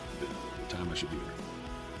the time I should be there.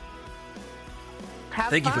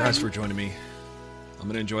 Have Thank you fun. guys for joining me. I'm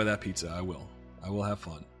gonna enjoy that pizza. I will. I will have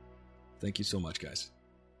fun. Thank you so much, guys.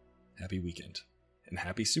 Happy weekend. And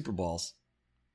happy Super Balls.